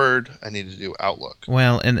work Word, I need to do Outlook.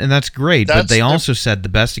 Well, and that's great, but they also said the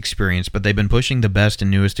best experience, but they've been pushing the best and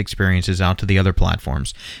newest experiences out to the other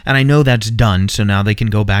platforms. And I know that's done, so now they can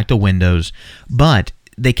go back to Windows, but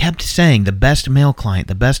they kept saying the best mail client.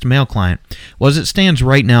 Well, as it stands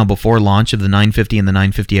right now before launch of the 950 and the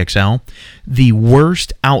 950 XL, the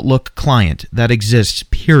worst Outlook client that exists,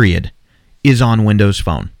 period, is on Windows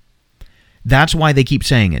Phone. That's why they keep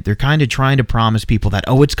saying it. They're kind of trying to promise people that,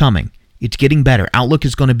 oh, it's coming. It's getting better. Outlook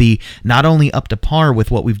is going to be not only up to par with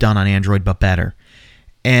what we've done on Android, but better.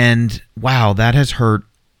 And, wow, that has hurt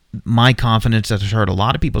my confidence. That has hurt a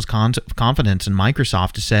lot of people's confidence in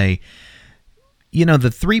Microsoft to say, you know, the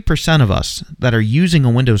 3% of us that are using a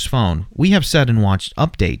Windows Phone, we have set and watched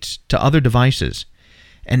updates to other devices.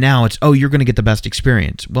 And now it's, oh, you're going to get the best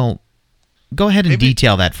experience. Well, go ahead and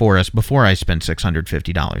detail that for us before I spend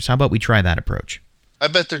 $650. How about we try that approach? I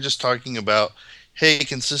bet they're just talking about, hey,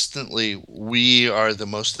 consistently, we are the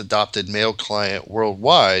most adopted mail client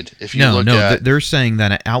worldwide. If you they're saying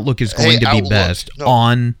that Outlook is going to be best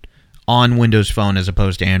on Windows Phone as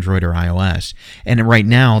opposed to Android or iOS. And right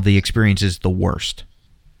now, the experience is the worst.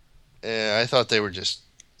 I thought they were just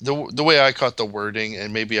the way I caught the wording,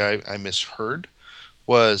 and maybe I misheard,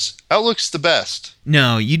 was Outlook's the best.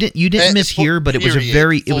 No, you didn't mishear, but it was a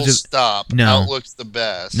very stop. No, Outlook's the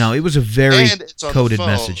best. No, it was a very coded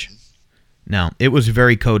message. No, it was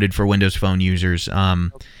very coded for Windows Phone users.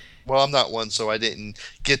 Well, I'm not one, so I didn't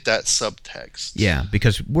get that subtext. Yeah,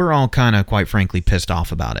 because we're all kind of, quite frankly, pissed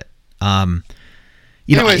off about it. Think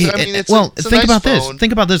about this.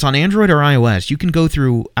 Think about this. On Android or iOS, you can go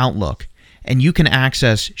through Outlook and you can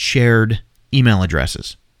access shared email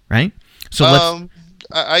addresses, right? So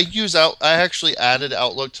I actually added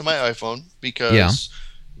Outlook to my iPhone because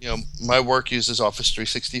my work uses Office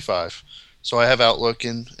 365. So I have Outlook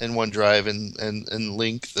in OneDrive and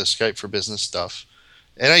Link, the Skype for Business stuff.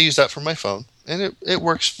 And I use that for my phone. And it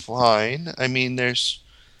works fine. I mean,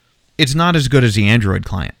 it's not as good as the Android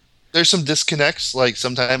client. There's some disconnects. Like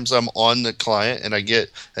sometimes I'm on the client and I get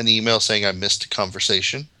an email saying I missed a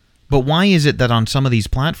conversation. But why is it that on some of these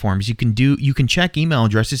platforms you can check email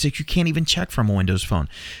addresses that you can't even check from a Windows Phone?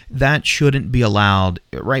 That shouldn't be allowed,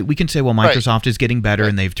 right? We can say, well, Microsoft is getting better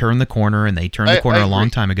and they've turned the corner, and they turned the corner a long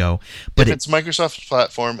time ago. But it's Microsoft's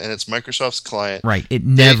platform and it's Microsoft's client. Right. It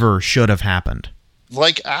never should have happened.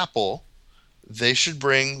 Like Apple, they should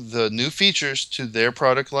bring the new features to their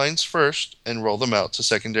product lines first and roll them out to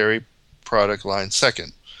secondary product lines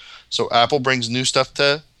second. So Apple brings new stuff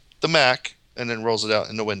to the Mac and then rolls it out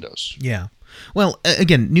into Windows. Yeah. Well,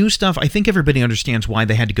 again, new stuff, I think everybody understands why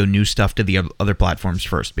they had to go new stuff to the other platforms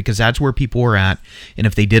first, because that's where people were at, and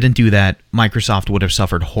if they didn't do that, Microsoft would have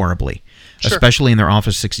suffered horribly, especially in their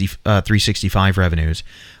Office 365 revenues.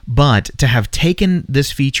 But to have taken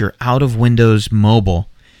this feature out of Windows Mobile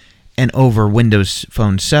and over Windows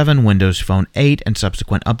Phone 7, Windows Phone 8, and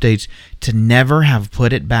subsequent updates, to never have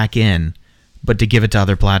put it back in, but to give it to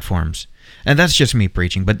other platforms. And that's just me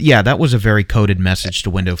preaching, but yeah, that was a very coded message to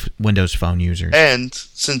Windows Phone users. And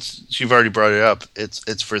since you've already brought it up,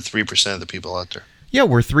 it's for 3% of the people out there. Yeah,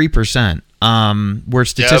 we're 3%. We're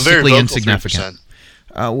statistically insignificant.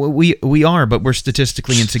 We are, but we're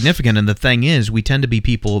statistically insignificant. And the thing is, we tend to be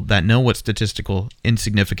people that know what statistical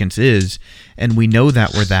insignificance is, and we know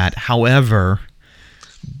that we're that. However,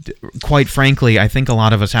 quite frankly, I think a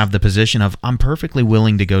lot of us have the position of, I'm perfectly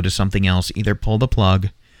willing to go to something else, either pull the plug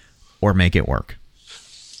or make it work.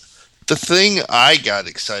 The thing I got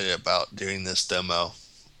excited about doing this demo,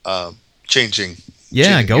 changing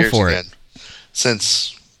go for again, it.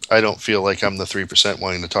 Since I don't feel like I'm the 3%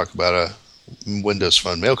 wanting to talk about a Windows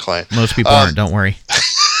Phone mail client. Most people aren't, don't worry.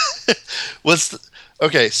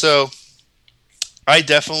 Okay, so I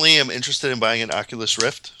definitely am interested in buying an Oculus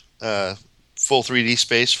Rift, full 3D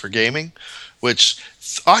space for gaming, which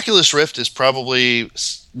Oculus Rift is probably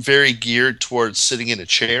very geared towards sitting in a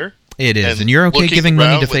chair. It is. And you're okay giving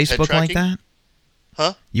money to Facebook like that?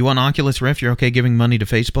 Huh? You want Oculus Rift? You're okay giving money to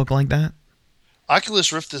Facebook like that?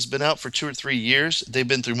 Oculus Rift has been out for 2 or 3 years. They've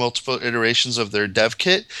been through multiple iterations of their dev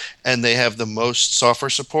kit, and they have the most software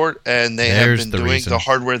support, and they have been doing the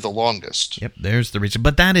hardware the longest. Yep, there's the reason.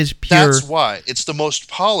 But that is pure... That's why. It's the most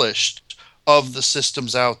polished of the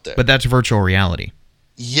systems out there. But that's virtual reality.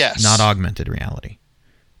 Yes. Not augmented reality.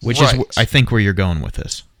 Which is, I think, where you're going with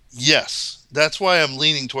this. Yes. That's why I'm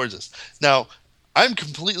leaning towards this. Now, I'm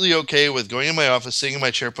completely okay with going in my office, sitting in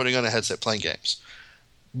my chair, putting on a headset, playing games.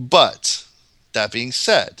 But... that being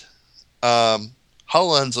said,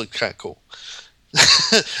 HoloLens look kind of cool.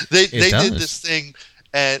 they did this thing,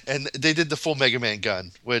 and they did the full Mega Man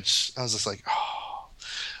gun, which I was just like, oh.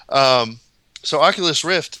 So Oculus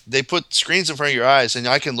Rift, they put screens in front of your eyes, and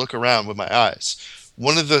I can look around with my eyes.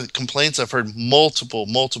 One of the complaints I've heard multiple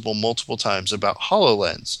times about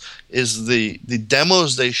HoloLens is the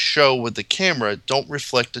demos they show with the camera don't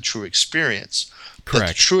reflect the true experience. Correct.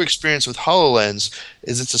 The true experience with HoloLens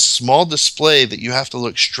is it's a small display that you have to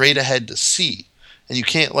look straight ahead to see. And you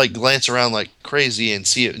can't like glance around like crazy and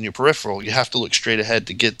see it in your peripheral. You have to look straight ahead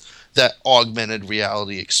to get that augmented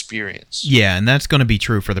reality experience. Yeah, and that's going to be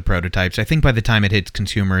true for the prototypes. I think by the time it hits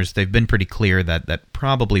consumers, they've been pretty clear that that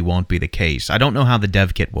probably won't be the case. I don't know how the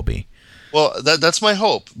dev kit will be. Well, that's my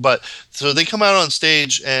hope. But so they come out on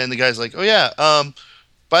stage and the guy's like, oh yeah,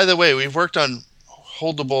 by the way, we've worked on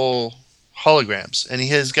holdable holograms, and he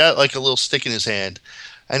has got like a little stick in his hand,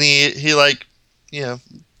 and he like, you know,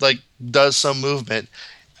 like does some movement,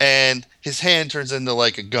 and his hand turns into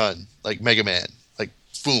like a gun, like Mega Man, like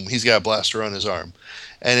boom, he's got a blaster on his arm,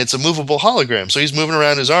 and it's a movable hologram. So he's moving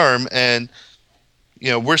around his arm, and you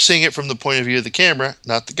know, we're seeing it from the point of view of the camera,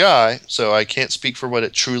 not the guy. So I can't speak for what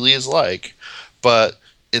it truly is like, but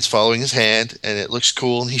it's following his hand, and it looks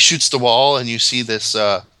cool. And he shoots the wall, and you see this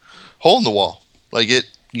hole in the wall, like it.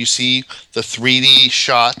 You see the 3D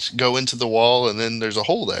shot go into the wall, and then there's a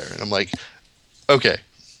hole there. And I'm like, okay,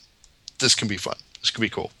 this can be fun. This could be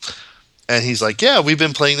cool. And he's like, yeah, we've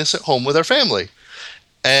been playing this at home with our family.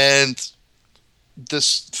 And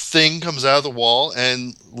this thing comes out of the wall,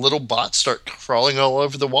 and little bots start crawling all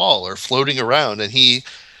over the wall or floating around. And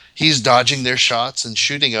he's dodging their shots and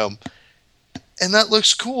shooting them. And that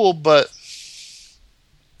looks cool, but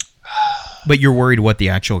you're worried what the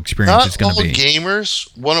actual experience is going to be. Not all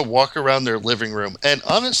gamers want to walk around their living room. And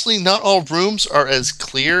honestly, not all rooms are as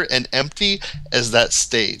clear and empty as that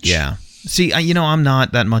stage. Yeah. See, I'm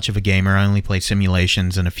not that much of a gamer. I only play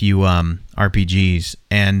simulations and a few RPGs.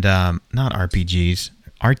 And not RPGs,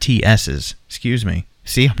 RTSs. Excuse me.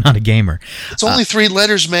 See, I'm not a gamer. It's only 3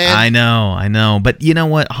 letters, man. I know. But you know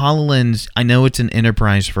what? HoloLens, I know it's an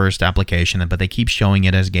enterprise-first application, but they keep showing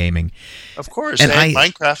it as gaming. Of course. And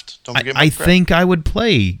Minecraft. Don't forget Minecraft. I think I would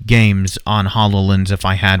play games on HoloLens if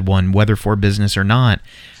I had one, whether for business or not.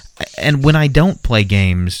 And when I don't play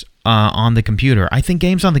games on the computer, I think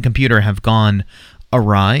games on the computer have gone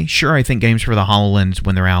awry. Sure, I think games for the HoloLens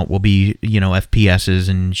when they're out will be, FPSs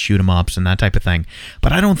and shoot 'em ups and that type of thing.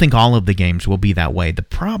 But I don't think all of the games will be that way. The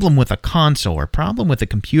problem with a console or problem with a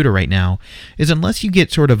computer right now is unless you get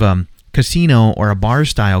sort of a casino or a bar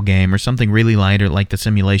style game or something really lighter like the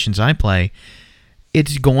simulations I play,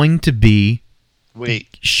 it's going to be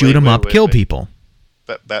shoot 'em up, kill people.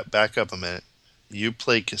 Back up a minute. You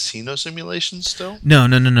play casino simulations still?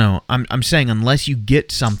 No. I'm saying unless you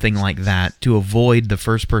get something like that to avoid the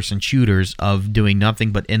first-person shooters of doing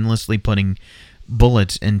nothing but endlessly putting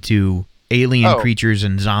bullets into alien creatures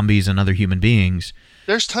and zombies and other human beings.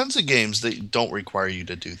 There's tons of games that don't require you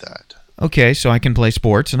to do that. Okay, so I can play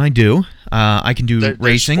sports, and I do. I can do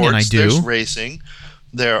racing, sports, and I do. There's racing.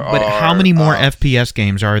 But how many more FPS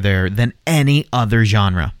games are there than any other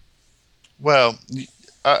genre? Well,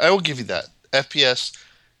 I will give you that. FPS,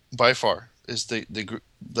 by far, is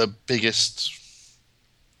the biggest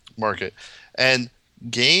market, and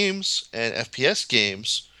games and FPS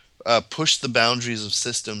games push the boundaries of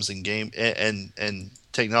systems and game and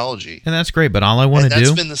technology. And that's great, but all I want to do,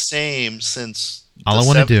 that's been the same since. All I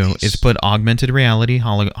want to do is put augmented reality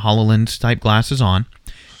HoloLens type glasses on,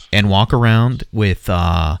 and walk around with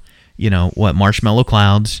marshmallow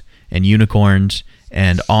clouds and unicorns.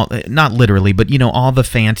 And all, not literally, but all the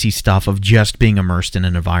fancy stuff of just being immersed in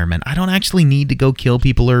an environment. I don't actually need to go kill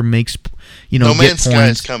people or make, No Man's Sky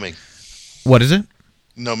is coming. What is it?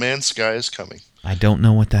 No Man's Sky is coming. I don't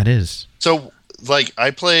know what that is. So, like,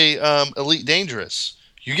 I play Elite Dangerous.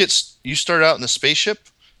 You start out in a spaceship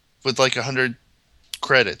with like 100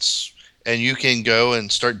 credits, and you can go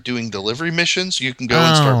and start doing delivery missions. You can go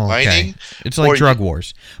and start mining. Okay. It's like Drug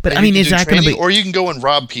Wars. But I mean, is that going to be... Or you can go and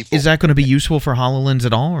rob people. Is that going to be useful for HoloLens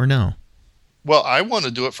at all, or no? Well, I want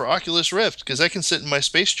to do it for Oculus Rift because I can sit in my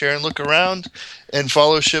space chair and look around and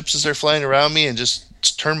follow ships as they're flying around me and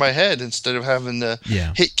just turn my head instead of having to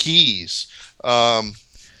Yeah. hit keys. Um,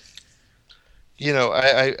 I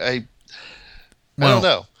don't Well,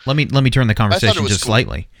 know. let me turn the I thought it conversation was just cool.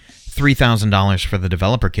 slightly. $3,000 for the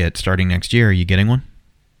developer kit starting next year. Are you getting one?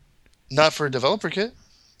 Not for a developer kit.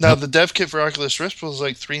 Now Nope. the dev kit for Oculus Rift was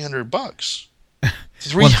like $300.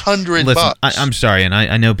 Well, 300 listen, bucks. I'm sorry, and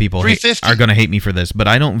I know people $350. are going to hate me for this, but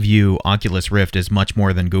I don't view Oculus Rift as much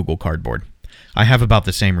more than Google Cardboard. I have about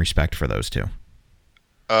the same respect for those two.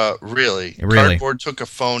 Really? Really. Cardboard took a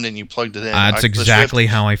phone and you plugged it in. That's Oculus exactly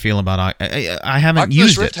Rift, how I feel about. I haven't Oculus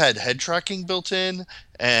used Rift it. had head tracking built in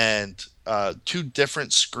and two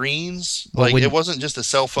different screens. Well, Like when- it wasn't just a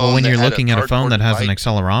cell phone. Well, when that you're had looking at a phone cardboard that has an light.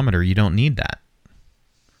 accelerometer, you don't need that.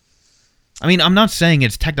 I mean, I'm not saying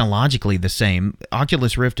it's technologically the same.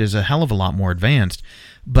 Oculus Rift is a hell of a lot more advanced,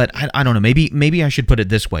 but I don't know. Maybe I should put it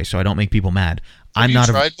this way so I don't make people mad. Have you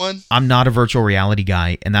tried one? I'm not a virtual reality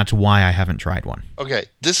guy, and that's why I haven't tried one. Okay,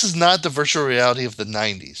 this is not the virtual reality of the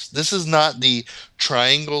 90s. This is not the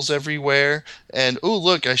triangles everywhere and oh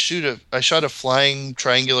look, I shot a flying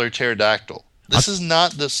triangular pterodactyl. This is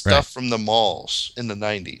not the stuff from the malls in the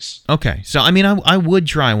 90s. Okay, so I mean, I would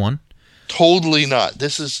try one. Totally not.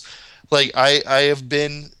 This is like I have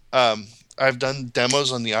been I've done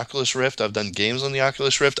demos on the Oculus Rift. I've done games on the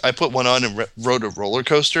Oculus Rift. I put one on and rode a roller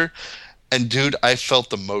coaster. And dude, I felt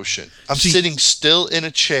the motion. I'm sitting still in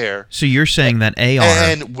a chair. So you're saying that AR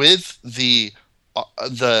and with the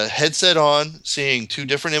headset on, seeing two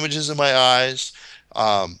different images in my eyes,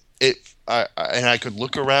 and I could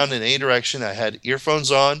look around in any direction. I had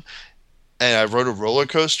earphones on, and I rode a roller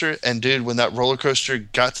coaster. And dude, when that roller coaster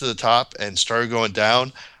got to the top and started going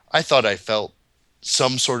down, I thought I felt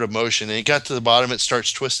some sort of motion. And it got to the bottom, it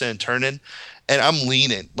starts twisting and turning, and I'm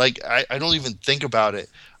leaning. Like I don't even think about it.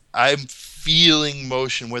 I'm feeling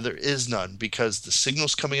motion where there is none because the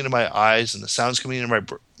signals coming into my eyes and the sounds coming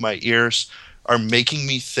into my ears are making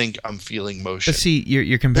me think I'm feeling motion. But see,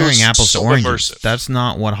 you're comparing apples to so oranges. immersive. That's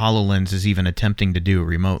not what HoloLens is even attempting to do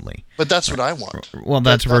remotely. But that's what I want. Well,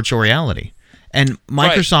 that's virtual reality. And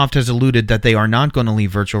Microsoft has alluded that they are not going to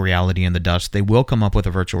leave virtual reality in the dust. They will come up with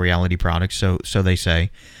a virtual reality product, so they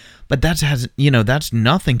say. But that's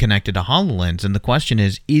nothing connected to HoloLens. And the question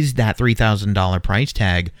is that $3,000 price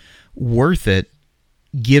tag worth it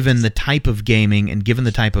given the type of gaming and given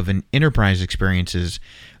the type of an enterprise experiences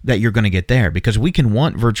that you're going to get there? Because we can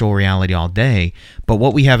want virtual reality all day, but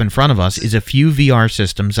what we have in front of us is a few VR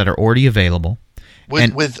systems that are already available.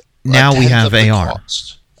 With now we have AR.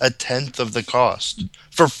 A tenth of the cost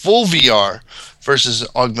for full VR versus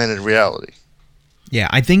augmented reality. Yeah,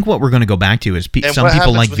 I think what we're going to go back to is some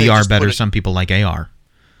people like VR better, some people like AR.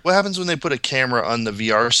 What happens when they put a camera on the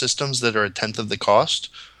VR systems that are a tenth of the cost,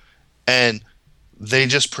 and they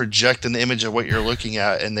just project an image of what you're looking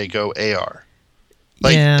at, and they go AR?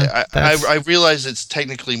 Like, yeah, I realize it's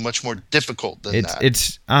technically much more difficult than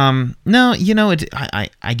that.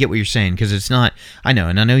 I get what you're saying because it's not. I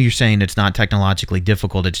know you're saying it's not technologically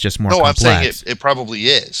difficult. It's just more complex. I'm saying it probably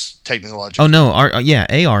is technologically. Oh no,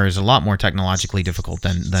 AR is a lot more technologically difficult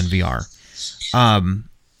than VR.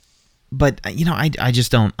 But I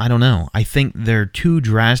just don't know. I think they're two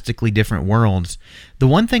drastically different worlds. The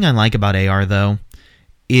one thing I like about AR though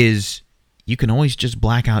is you can always just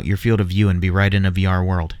black out your field of view and be right in a VR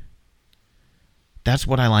world. That's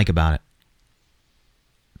what I like about it.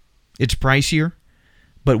 It's pricier,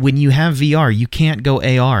 but when you have VR, you can't go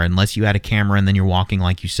AR unless you add a camera and then you're walking,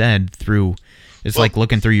 like you said, through. It's like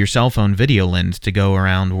looking through your cell phone video lens to go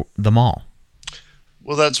around the mall.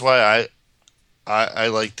 Well, that's why I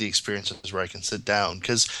like the experiences where I can sit down,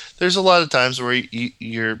 because there's a lot of times where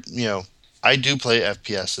you're I do play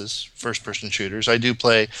FPSs, first-person shooters. I do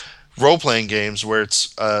play role-playing games where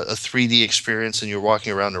it's a 3D experience and you're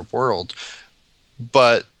walking around a world.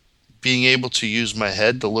 But being able to use my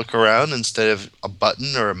head to look around instead of a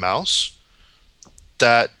button or a mouse,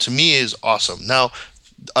 that to me is awesome. Now,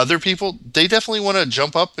 other people, they definitely want to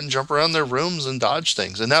jump up and jump around their rooms and dodge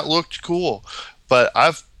things, and that looked cool. But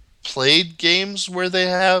I've played games where they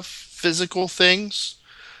have physical things.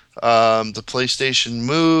 The PlayStation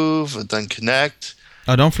Move, I've done Kinect.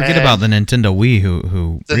 Oh, don't forget about the Nintendo Wii,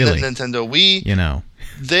 who really... The Nintendo Wii.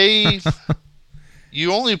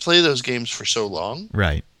 You only play those games for so long.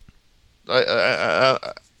 Right. I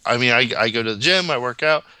mean, I go to the gym, I work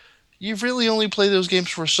out. You really only play those games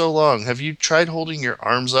for so long. Have you tried holding your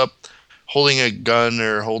arms up, holding a gun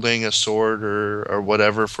or holding a sword or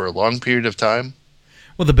whatever for a long period of time?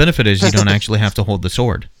 Well, the benefit is you don't actually have to hold the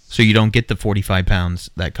sword, so you don't get the 45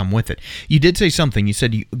 pounds that come with it. You did say something. You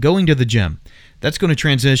said going to the gym. That's going to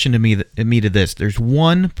transition to me to this. There's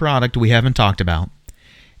one product we haven't talked about,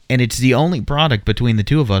 and it's the only product between the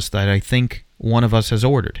two of us that I think one of us has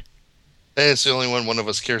ordered. And it's the only one of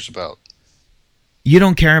us cares about. You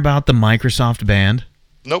don't care about the Microsoft Band?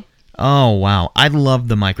 Nope. Oh, wow. I love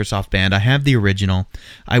the Microsoft Band. I have the original.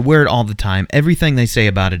 I wear it all the time. Everything they say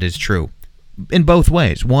about it is true. In both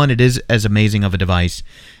ways. One, it is as amazing of a device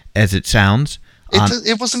as it sounds.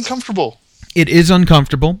 It was uncomfortable. It is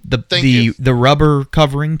uncomfortable. The rubber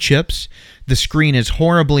covering chips. The screen is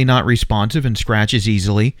horribly not responsive and scratches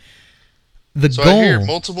easily. I hear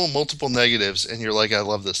multiple negatives, and you're like, I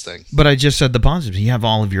love this thing. But I just said the positives. You have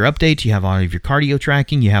all of your updates. You have all of your cardio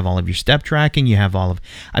tracking. You have all of your step tracking. You have all of...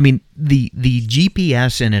 I mean, the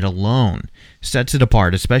GPS in it alone sets it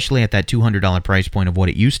apart, especially at that $200 price point of what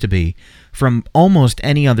it used to be, from almost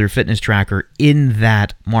any other fitness tracker in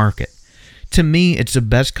that market. To me, it's the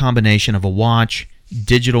best combination of a watch,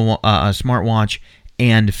 digital smartwatch,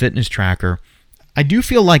 and fitness tracker. I do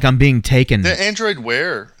feel like I'm being taken. The Android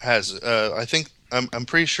Wear has, I think, I'm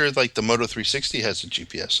pretty sure like the Moto 360 has a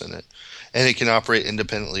GPS in it, and it can operate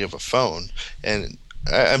independently of a phone. And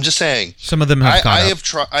I'm just saying, some of them have caught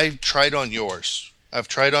up. I've tried on yours. I've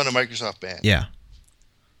tried on a Microsoft Band. Yeah.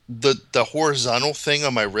 The horizontal thing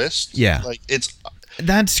on my wrist. Yeah. Like it's.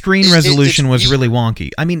 That screen resolution was really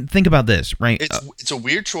wonky. I mean, think about this, right? It's a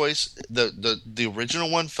weird choice. The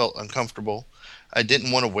original one felt uncomfortable. I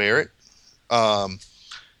didn't want to wear it. How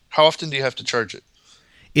often do you have to charge it?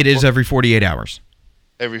 It is every 48 hours.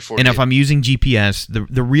 Every 48. And if I'm using GPS,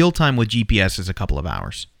 the real time with GPS is a couple of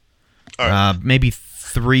hours. All right. Maybe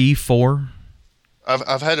 3, 4.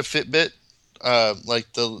 I've had a Fitbit,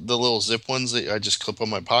 like the little zip ones that I just clip on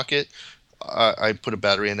my pocket. I put a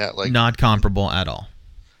battery in that. Like not comparable at all.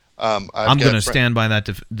 I'm going to stand by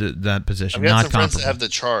that position. I've got not some friends that have the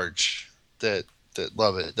Charge that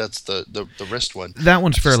love it. That's the wrist one. That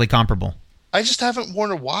one's fairly comparable. I just haven't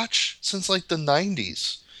worn a watch since like the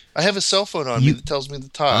 90s. I have a cell phone on me that tells me the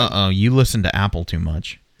time. You listen to Apple too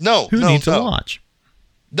much. Who needs a watch?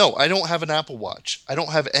 No, I don't have an Apple Watch. I don't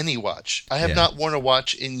have any watch. I have not worn a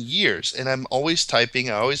watch in years, and I'm always typing.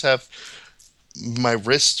 I always have my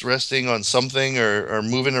wrist resting on something or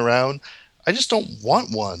moving around. I just don't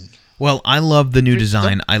want one. Well, I love the new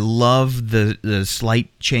design. I love the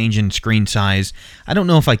slight change in screen size. I don't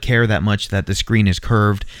know if I care that much that the screen is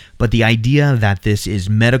curved, but the idea that this is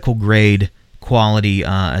medical grade quality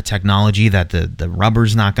technology, that the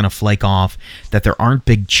rubber's not going to flake off, that there aren't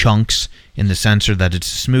big chunks in the sensor, that it's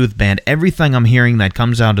a smooth band. Everything I'm hearing that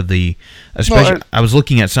comes out of especially, I was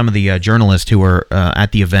looking at some of the journalists who were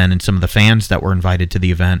at the event and some of the fans that were invited to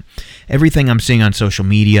the event. Everything I'm seeing on social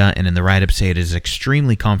media and in the write-up say it is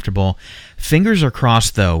extremely comfortable. Fingers are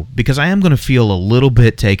crossed, though, because I am going to feel a little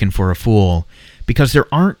bit taken for a fool because there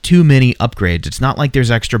aren't too many upgrades. It's not like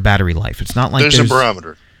there's extra battery life. It's not like there's a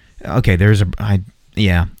barometer. Okay,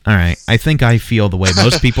 yeah, all right. I think I feel the way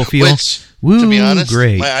most people feel. Which, to be honest,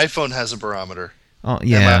 my iPhone has a barometer. Oh,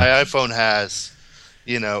 yeah. And my iPhone has,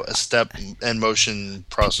 a step and motion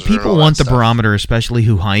processor. People want the barometer, especially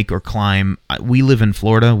who hike or climb. We live in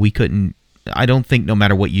Florida. I don't think no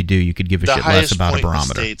matter what you do, you could give a shit less about a barometer. The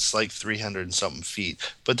highest point in the State's like 300 and something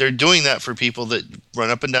feet. But they're doing that for people that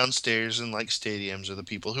run up and down stairs in like stadiums or the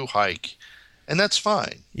people who hike. And that's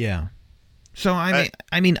fine. Yeah. So I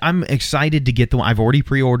mean, I'm excited to get the one. I've already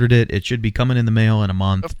pre-ordered it. It should be coming in the mail in a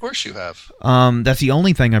month. Of course you have. That's the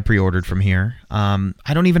only thing I pre-ordered from here.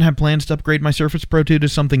 I don't even have plans to upgrade my Surface Pro 2 to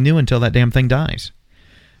something new until that damn thing dies.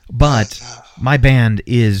 But my band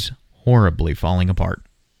is horribly falling apart.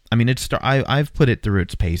 I mean, I've put it through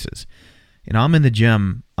its paces. I'm in the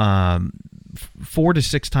gym 4 to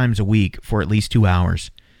 6 times a week for at least 2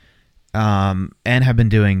 hours. And have been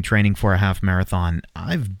doing training for a half marathon.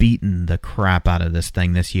 I've beaten the crap out of this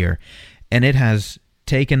thing this year, and it has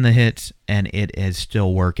taken the hits, and it is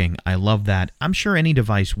still working. I love that. I'm sure any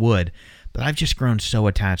device would, but I've just grown so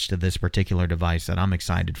attached to this particular device that I'm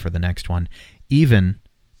excited for the next one, even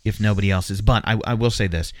if nobody else is. But I will say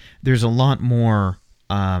this. There's a lot more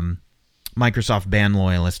Microsoft Band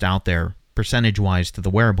loyalists out there, percentage-wise to the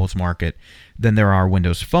wearables market, than there are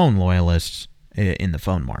Windows Phone loyalists in the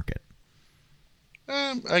phone market.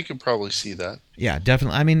 I could probably see that. Yeah,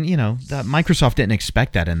 definitely. I mean, Microsoft didn't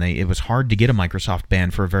expect that, and it was hard to get a Microsoft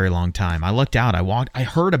Band for a very long time. I looked out. I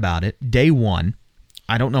heard about it day one.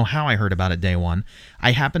 I don't know how I heard about it day one.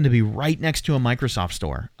 I happened to be right next to a Microsoft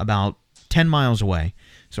store, about 10 miles away.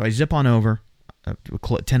 So I zip on over.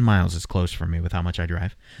 10 miles is close for me with how much I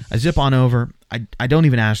drive. I zip on over. I don't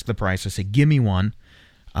even ask the price. I say, give me one.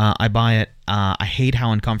 I buy it. I hate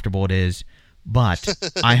how uncomfortable it is, but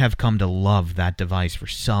I have come to love that device for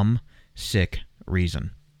some sick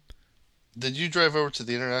reason. Did you drive over to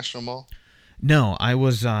the International Mall? No, I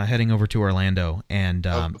was heading over to Orlando and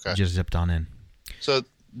just zipped on in. So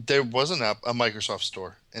there was a Microsoft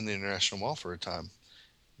store in the International Mall for a time.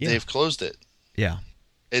 Yeah. They've closed it. Yeah.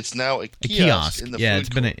 It's now a kiosk in the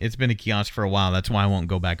food court. It's been a kiosk for a while. That's why I won't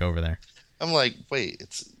go back over there. I'm like, wait,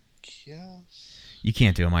 it's a kiosk? You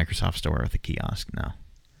can't do a Microsoft store with a kiosk, no.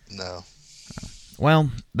 No.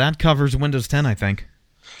 Well, that covers Windows 10, I think.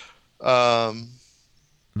 The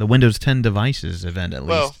Windows 10 devices event, at least.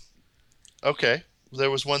 Well, okay. There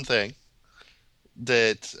was one thing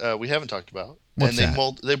that we haven't talked about. What's and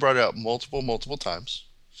that? They brought it out multiple times.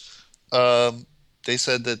 They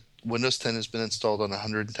said that Windows 10 has been installed on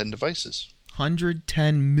 110 devices.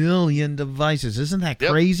 110 million devices. Isn't that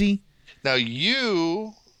crazy? Now,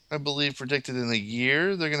 you, I believe, predicted in a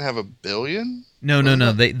year they're going to have 1 billion? No.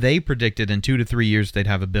 They predicted in 2 to 3 years they'd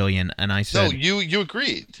have 1 billion, and I said... No, you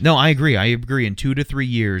agreed. No, I agree. I agree. In 2 to 3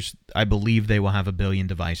 years, I believe they will have 1 billion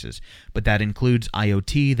devices. But that includes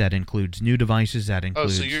IoT, that includes new devices, that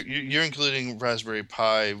includes... Oh, so you're including Raspberry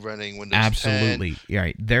Pi running Windows 10. Absolutely. Yeah,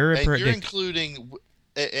 right. You're including...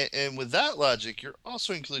 And with that logic, you're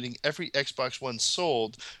also including every Xbox One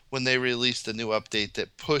sold when they release the new update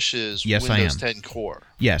that pushes Windows 10 Core.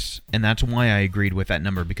 Yes, and that's why I agreed with that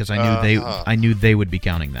number, because I knew they would be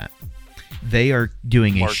counting that. They are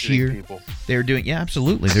doing They're doing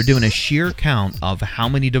absolutely. They're doing a sheer count of how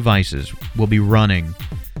many devices will be running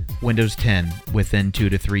Windows 10 within 2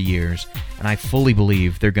 to 3 years, and I fully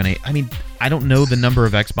believe they're going to... I mean, I don't know the number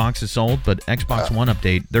of Xboxes sold, but Xbox One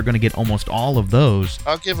update, they're going to get almost all of those.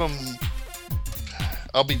 I'll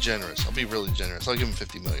be generous. I'll be really generous. I'll give them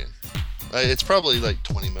 50 million. It's probably like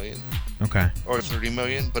 20 million. Okay. Or 30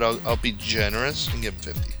 million, but I'll be generous and give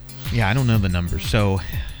them 50. Yeah, I don't know the numbers, so...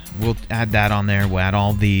 We'll add that on there. We'll add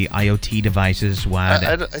all the IoT devices.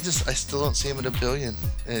 I still don't see them at 1 billion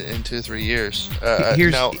in 2 or 3 years.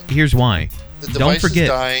 Here's why. The device is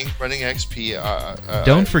dying, running XP.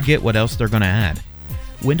 Don't forget what else they're going to add.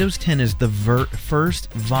 Windows 10 is the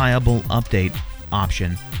first viable update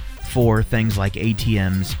option for things like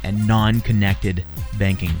ATMs and non-connected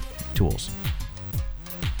banking tools.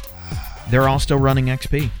 They're all still running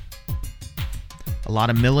XP. A lot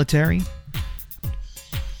of military...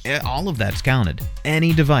 all of that's counted.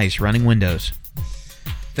 Any device running Windows.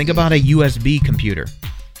 Think about a USB computer.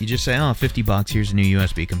 You just say, $50, here's a new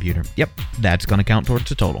USB computer. Yep, that's going to count towards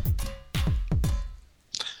the total.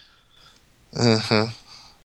 Uh-huh.